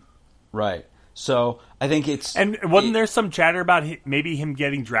 Mm-hmm. Right. So I think it's... And wasn't there some chatter about maybe him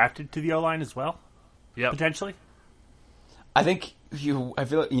getting drafted to the O-line as well? Yeah, potentially? I think I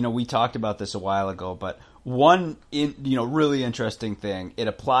feel like, we talked about this a while ago, but one really interesting thing, it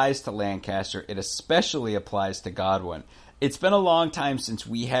applies to Lancaster. It especially applies to Godwin. It's been a long time since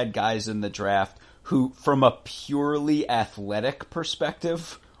we had guys in the draft who, from a purely athletic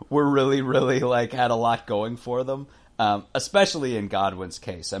perspective, were really, really had a lot going for them. Especially in Godwin's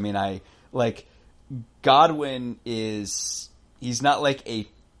case. Godwin he's not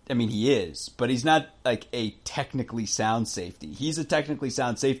he is, but he's not a technically sound safety. He's a technically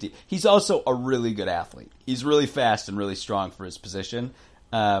sound safety. He's also a really good athlete. He's really fast and really strong for his position.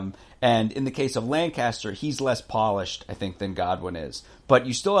 And in the case of Lancaster, he's less polished, I think, than Godwin is. But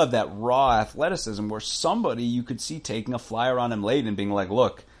you still have that raw athleticism where somebody you could see taking a flyer on him late and being like,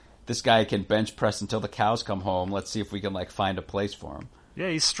 look, this guy can bench press until the cows come home. Let's see if we can find a place for him. Yeah,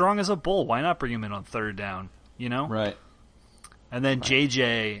 he's strong as a bull. Why not bring him in on 3rd down? Right. And then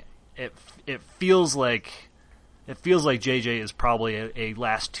JJ, it feels like JJ is probably a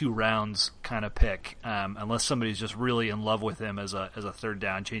last 2 rounds kind of pick, unless somebody's just really in love with him as a 3rd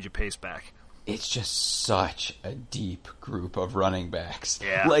down, change of pace back. It's just such a deep group of running backs.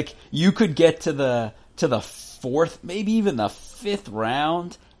 Yeah. You could get to to the 4th, maybe even the 5th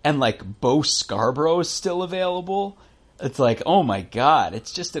round, and like Bo Scarborough is still available. It's like, oh my God,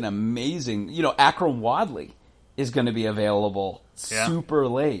 it's just an amazing, Akram Wadley is going to be available super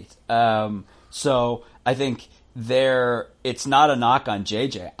late. So I think it's not a knock on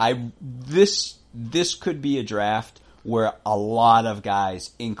JJ. This could be a draft where a lot of guys,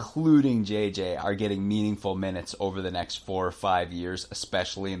 including JJ, are getting meaningful minutes over the next 4 or 5 years,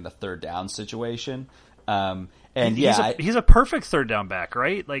 especially in the third down situation. He's a perfect third down back,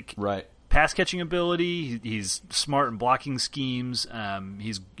 right? Like, right. Pass catching ability. He's smart in blocking schemes.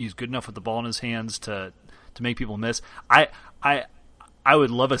 He's good enough with the ball in his hands to make people miss. I would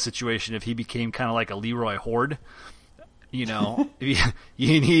love a situation if he became kind of like a Leroy Horde. If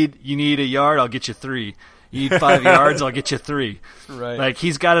you need a yard, I'll get you 3. You need 5 yards, I'll get you 3. Right. Like,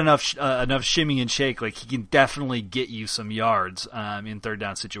 he's got enough shimmy and shake. Like, he can definitely get you some yards in third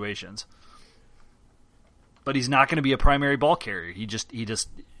down situations. But he's not going to be a primary ball carrier.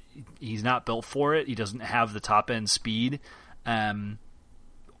 He's not built for it. He doesn't have the top end speed.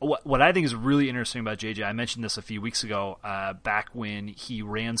 What I think is really interesting about JJ, I mentioned this a few weeks ago, back when he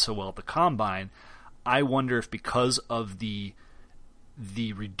ran so well at the combine. I wonder if because of the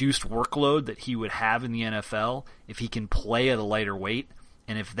reduced workload that he would have in the NFL, if he can play at a lighter weight,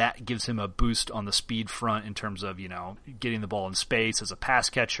 and if that gives him a boost on the speed front in terms of, getting the ball in space as a pass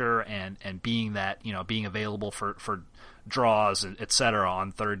catcher and being that, being available for draws, et cetera,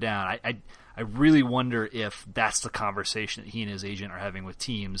 on third down. I really wonder if that's the conversation that he and his agent are having with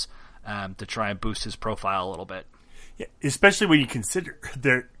teams to try and boost his profile a little bit. Yeah, especially when you consider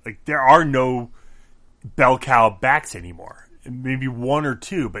there are no bell cow backs anymore. Maybe 1 or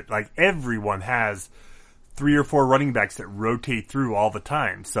 2, but like everyone has 3 or 4 running backs that rotate through all the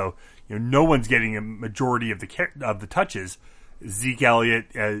time. So no one's getting a majority of the touches. Zeke Elliott,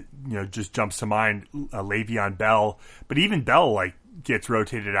 just jumps to mind. Le'Veon Bell, but even Bell gets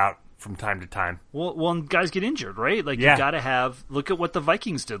rotated out from time to time. Well, guys get injured, right? Like, you got to look at what the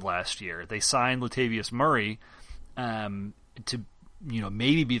Vikings did last year. They signed Latavius Murray to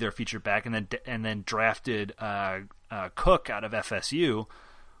maybe be their featured back, and then drafted Cook out of FSU.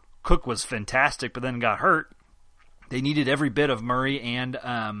 Cook was fantastic, but then got hurt. They needed every bit of Murray and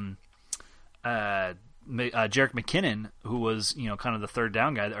Jerick McKinnon, who was kind of the third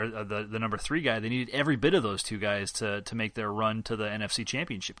down guy, or the number 3 guy. They needed every bit of those 2 guys to make their run to the NFC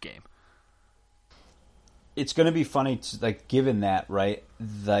Championship game. It's going to be funny, given that, right?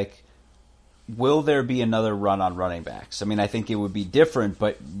 Will there be another run on running backs? I mean, I think it would be different,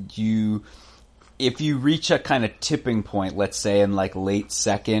 but if you reach a kind of tipping point, let's say in late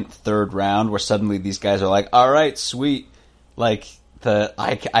 2nd, 3rd round, where suddenly these guys are like, all right, sweet, I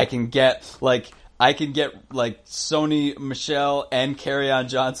can get Sony Michel and Kerryon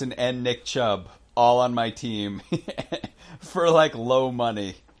Johnson and Nick Chubb all on my team for low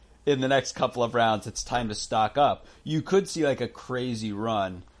money in the next couple of rounds. It's time to stock up. You could see a crazy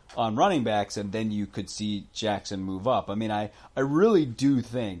run on running backs, and then you could see Jackson move up. I mean, I really do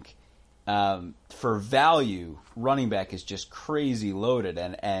think for value, running back is just crazy loaded,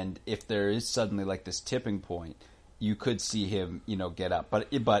 and if there is suddenly this tipping point, you could see him, get up.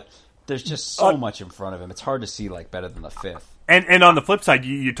 But there's just so much in front of him. It's hard to see better than the 5th. And on the flip side,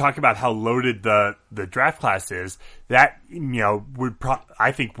 you talk about how loaded the draft class is. That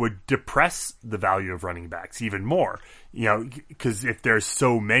I think would depress the value of running backs even more. Because if there's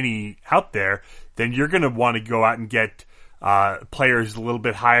so many out there, then you're going to want to go out and get players a little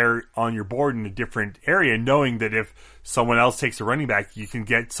bit higher on your board in a different area, knowing that if someone else takes a running back, you can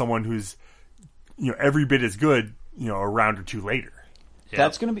get someone who's every bit as good a round or 2 later. Yeah.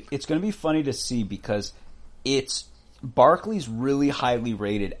 It's gonna be funny to see, because Barkley's really highly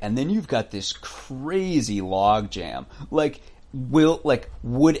rated, and then you've got this crazy logjam.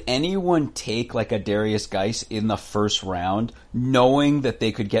 Would anyone take a Darius Geis in the 1st round, knowing that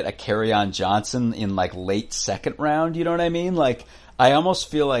they could get a Kerryon Johnson in late 2nd round? You know what I mean? I almost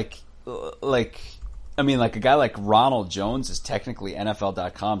feel a guy like Ronald Jones is technically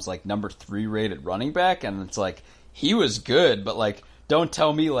NFL.com's number 3 rated running back, and it's he was good, but don't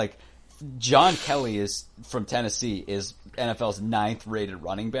tell me John Kelly is from Tennessee is NFL's 9th rated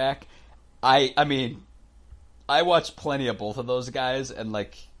running back. I mean, I watched plenty of both of those guys, and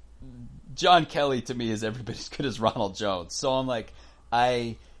John Kelly to me is every bit as good as Ronald Jones. So I'm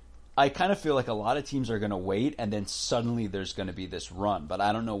I kind of feel a lot of teams are going to wait, and then suddenly there's going to be this run, but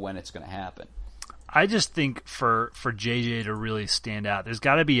I don't know when it's going to happen. I just think for JJ to really stand out, there's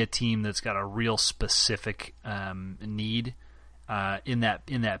got to be a team that's got a real specific need in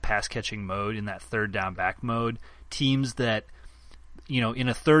that pass catching mode, in that third down back mode. Teams that in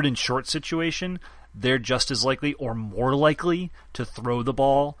a 3rd and short situation, they're just as likely or more likely to throw the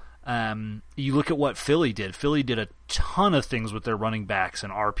ball. You look at what Philly did. Philly did a ton of things with their running backs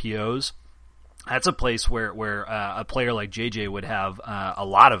and RPOs. That's a place where a player like JJ would have a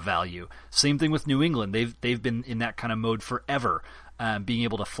lot of value. Same thing with New England. They've been in that kind of mode forever, being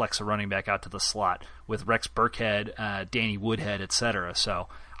able to flex a running back out to the slot with Rex Burkhead, Danny Woodhead, etc. So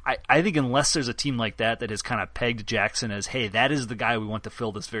I think unless there's a team like that has kind of pegged Jackson as, hey, that is the guy we want to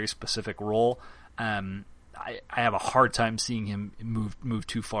fill this very specific role, I have a hard time seeing him move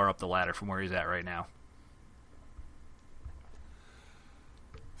too far up the ladder from where he's at right now.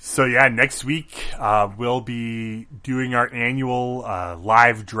 So yeah, next week we'll be doing our annual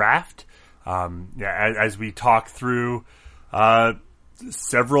live draft. As we talk through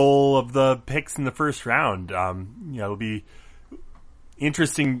several of the picks in the first round. It'll be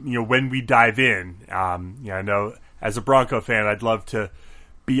interesting. When we dive in. I know as a Bronco fan, I'd love to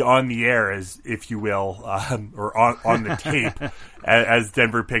be on the air, as if you will, or on the tape as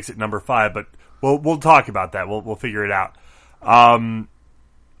Denver picks at number 5. But we'll talk about that. We'll figure it out.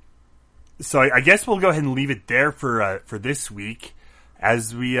 So I guess we'll go ahead and leave it there for this week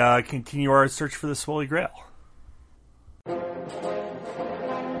as we continue our search for the Swoley Grail.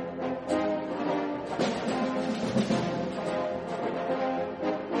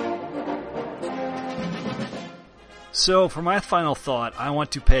 So for my final thought, I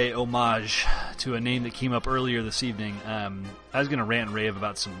want to pay homage to a name that came up earlier this evening. I was going to rant and rave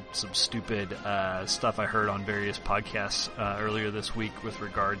about some stupid stuff I heard on various podcasts earlier this week with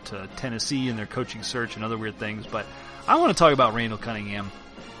regard to Tennessee and their coaching search and other weird things, but I want to talk about Randall Cunningham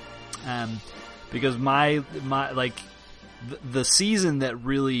because the season that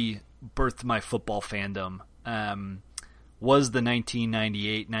really birthed my football fandom was the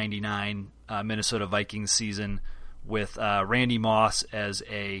 1998-99 Minnesota Vikings season, with Randy Moss as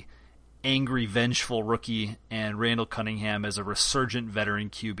a angry, vengeful rookie and Randall Cunningham as a resurgent veteran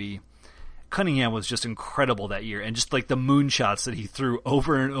QB. Cunningham was just incredible that year, and just like the moonshots that he threw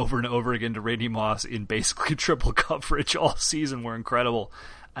over and over and over again to Randy Moss in basically triple coverage all season were incredible.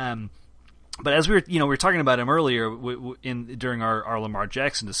 But as we were talking about him earlier during our Lamar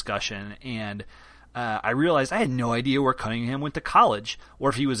Jackson discussion, and I realized I had no idea where Cunningham went to college or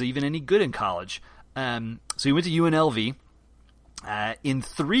if he was even any good in college. So he went to UNLV. In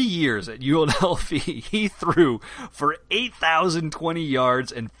 3 years at UNLV, he threw for 8,020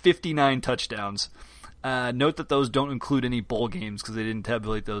 yards and 59 touchdowns. Note that those don't include any bowl games because they didn't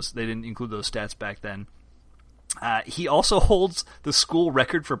tabulate those. They didn't include those stats back then. He also holds the school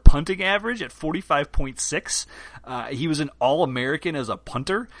record for punting average at 45.6. He was an All-American as a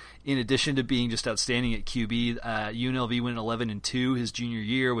punter, in addition to being just outstanding at QB. UNLV went 11-2 his junior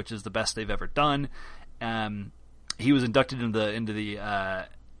year, which is the best they've ever done. He was inducted into the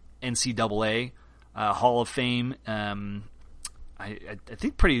NCAA Hall of Fame. I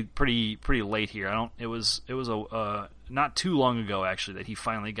think pretty late here. It was not too long ago actually that he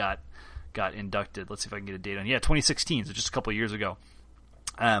finally got inducted. Let's see if I can get a date on. Yeah, 2016, so just a couple of years ago.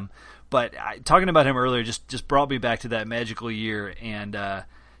 But talking about him earlier just brought me back to that magical year and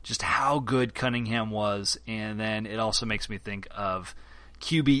just how good Cunningham was. And then it also makes me think of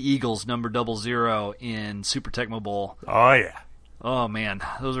QB Eagles number 00 in Super Tecmo Bowl. Oh, yeah. Oh, man.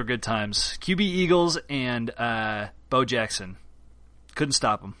 Those were good times. QB Eagles and Bo Jackson. Couldn't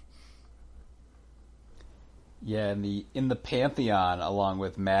stop him. Yeah, in the pantheon, along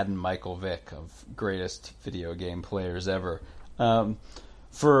with Madden Michael Vick of greatest video game players ever.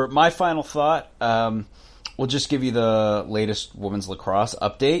 For my final thought, we'll just give you the latest women's lacrosse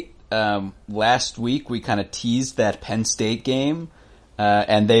update. Last week, we kind of teased that Penn State game,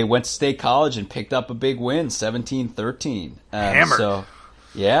 and they went to State College and picked up a big win, 17-13. Hammered. So,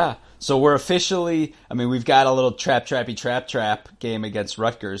 yeah. So we're officially, we've got a little trap game against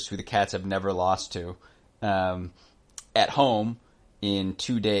Rutgers, who the Cats have never lost to. At home in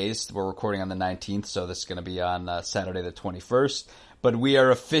 2 days. We're recording on the 19th, so this is going to be on Saturday the 21st. But we are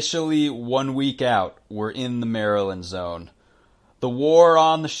officially 1 week out. We're in the Maryland zone. The war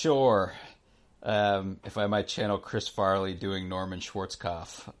on the shore. If I might channel Chris Farley doing Norman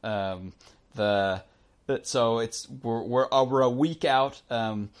Schwarzkopf. So we're a week out.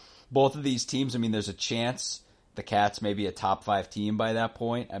 Both of these teams, there's a chance the Cats may be a top 5 team by that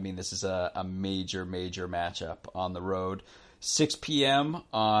point. This is a major matchup on the road. 6 p.m.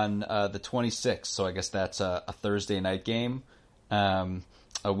 on the 26th, so I guess that's a Thursday night game.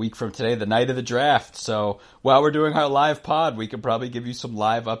 A week from today, the night of the draft. So while we're doing our live pod, we could probably give you some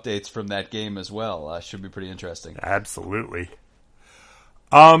live updates from that game as well. Should be pretty interesting. Absolutely.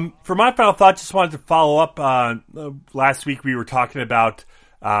 For my final thought, just wanted to follow up. Last week we were talking about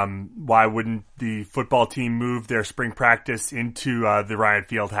Why wouldn't the football team move their spring practice into the Ryan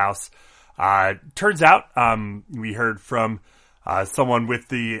Fieldhouse? Turns out, we heard from someone with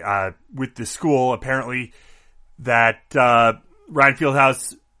the school apparently that Ryan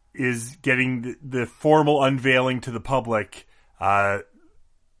Fieldhouse is getting the formal unveiling to the public that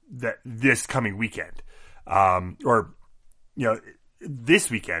this coming weekend, or this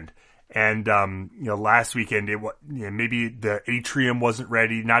weekend. And last weekend maybe the atrium wasn't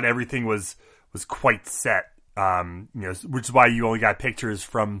ready. Not everything was quite set. Which is why you only got pictures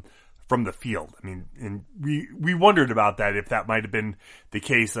from the field. I mean, and we wondered about that, if that might have been the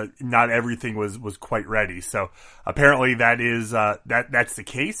case. Not everything was quite ready. So apparently that is that's the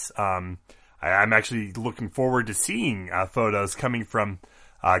case. I'm actually looking forward to seeing photos coming from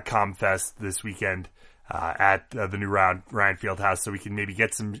ComFest this weekend at the new Ryan Fieldhouse, so we can maybe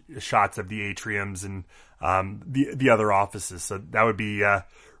get some shots of the atriums and the other offices. So that would be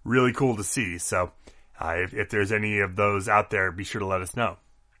really cool to see. So if there's any of those out there, be sure to let us know.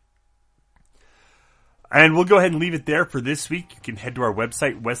 And we'll go ahead and leave it there for this week. You can head to our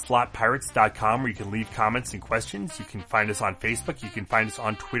website, westlotpirates.com, where you can leave comments and questions. You can find us on Facebook. You can find us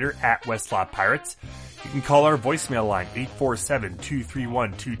on Twitter at westlotpirates. You can call our voicemail line,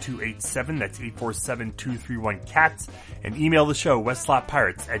 847-231-2287. That's 847-231-CATS. And email the show,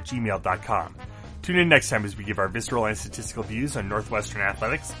 westlotpirates@gmail.com. Tune in next time as we give our visceral and statistical views on Northwestern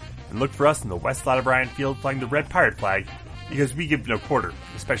athletics. And look for us in the west lot of Ryan Field flying the red pirate flag, because we give no quarter,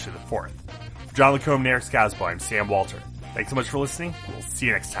 especially the fourth. For John Lacombe and Eric Scasbo, I'm Sam Walter. Thanks so much for listening. We'll see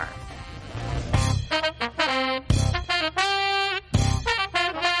you next time.